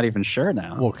that I'm not even sure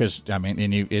now. Well, because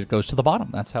it goes to the bottom.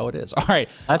 That's how it is. All right,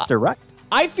 that's direct.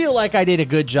 I feel like I did a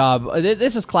good job.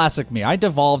 This is classic me. I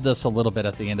devolved this a little bit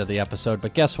at the end of the episode,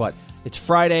 but guess what? It's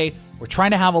Friday. We're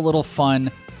trying to have a little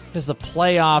fun because the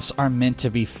playoffs are meant to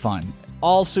be fun.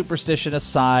 All superstition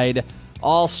aside,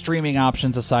 all streaming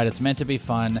options aside, it's meant to be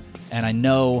fun, and I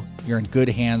know you're in good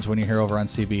hands when you're here over on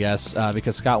CBS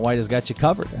because Scott White has got you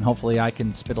covered, and hopefully I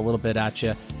can spit a little bit at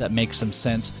you that makes some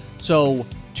sense. So,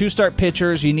 two-start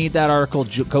pitchers, you need that article.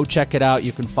 Go check it out.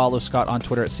 You can follow Scott on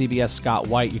Twitter at CBS Scott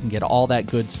White. You can get all that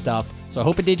good stuff. So I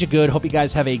hope it did you good. Hope you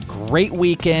guys have a great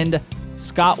weekend.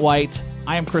 Scott White.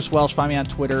 I am Chris Welsh. Find me on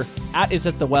Twitter at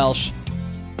IsItTheWelsh.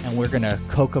 And we're going to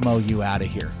Kokomo you out of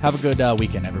here. Have a good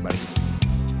weekend, everybody.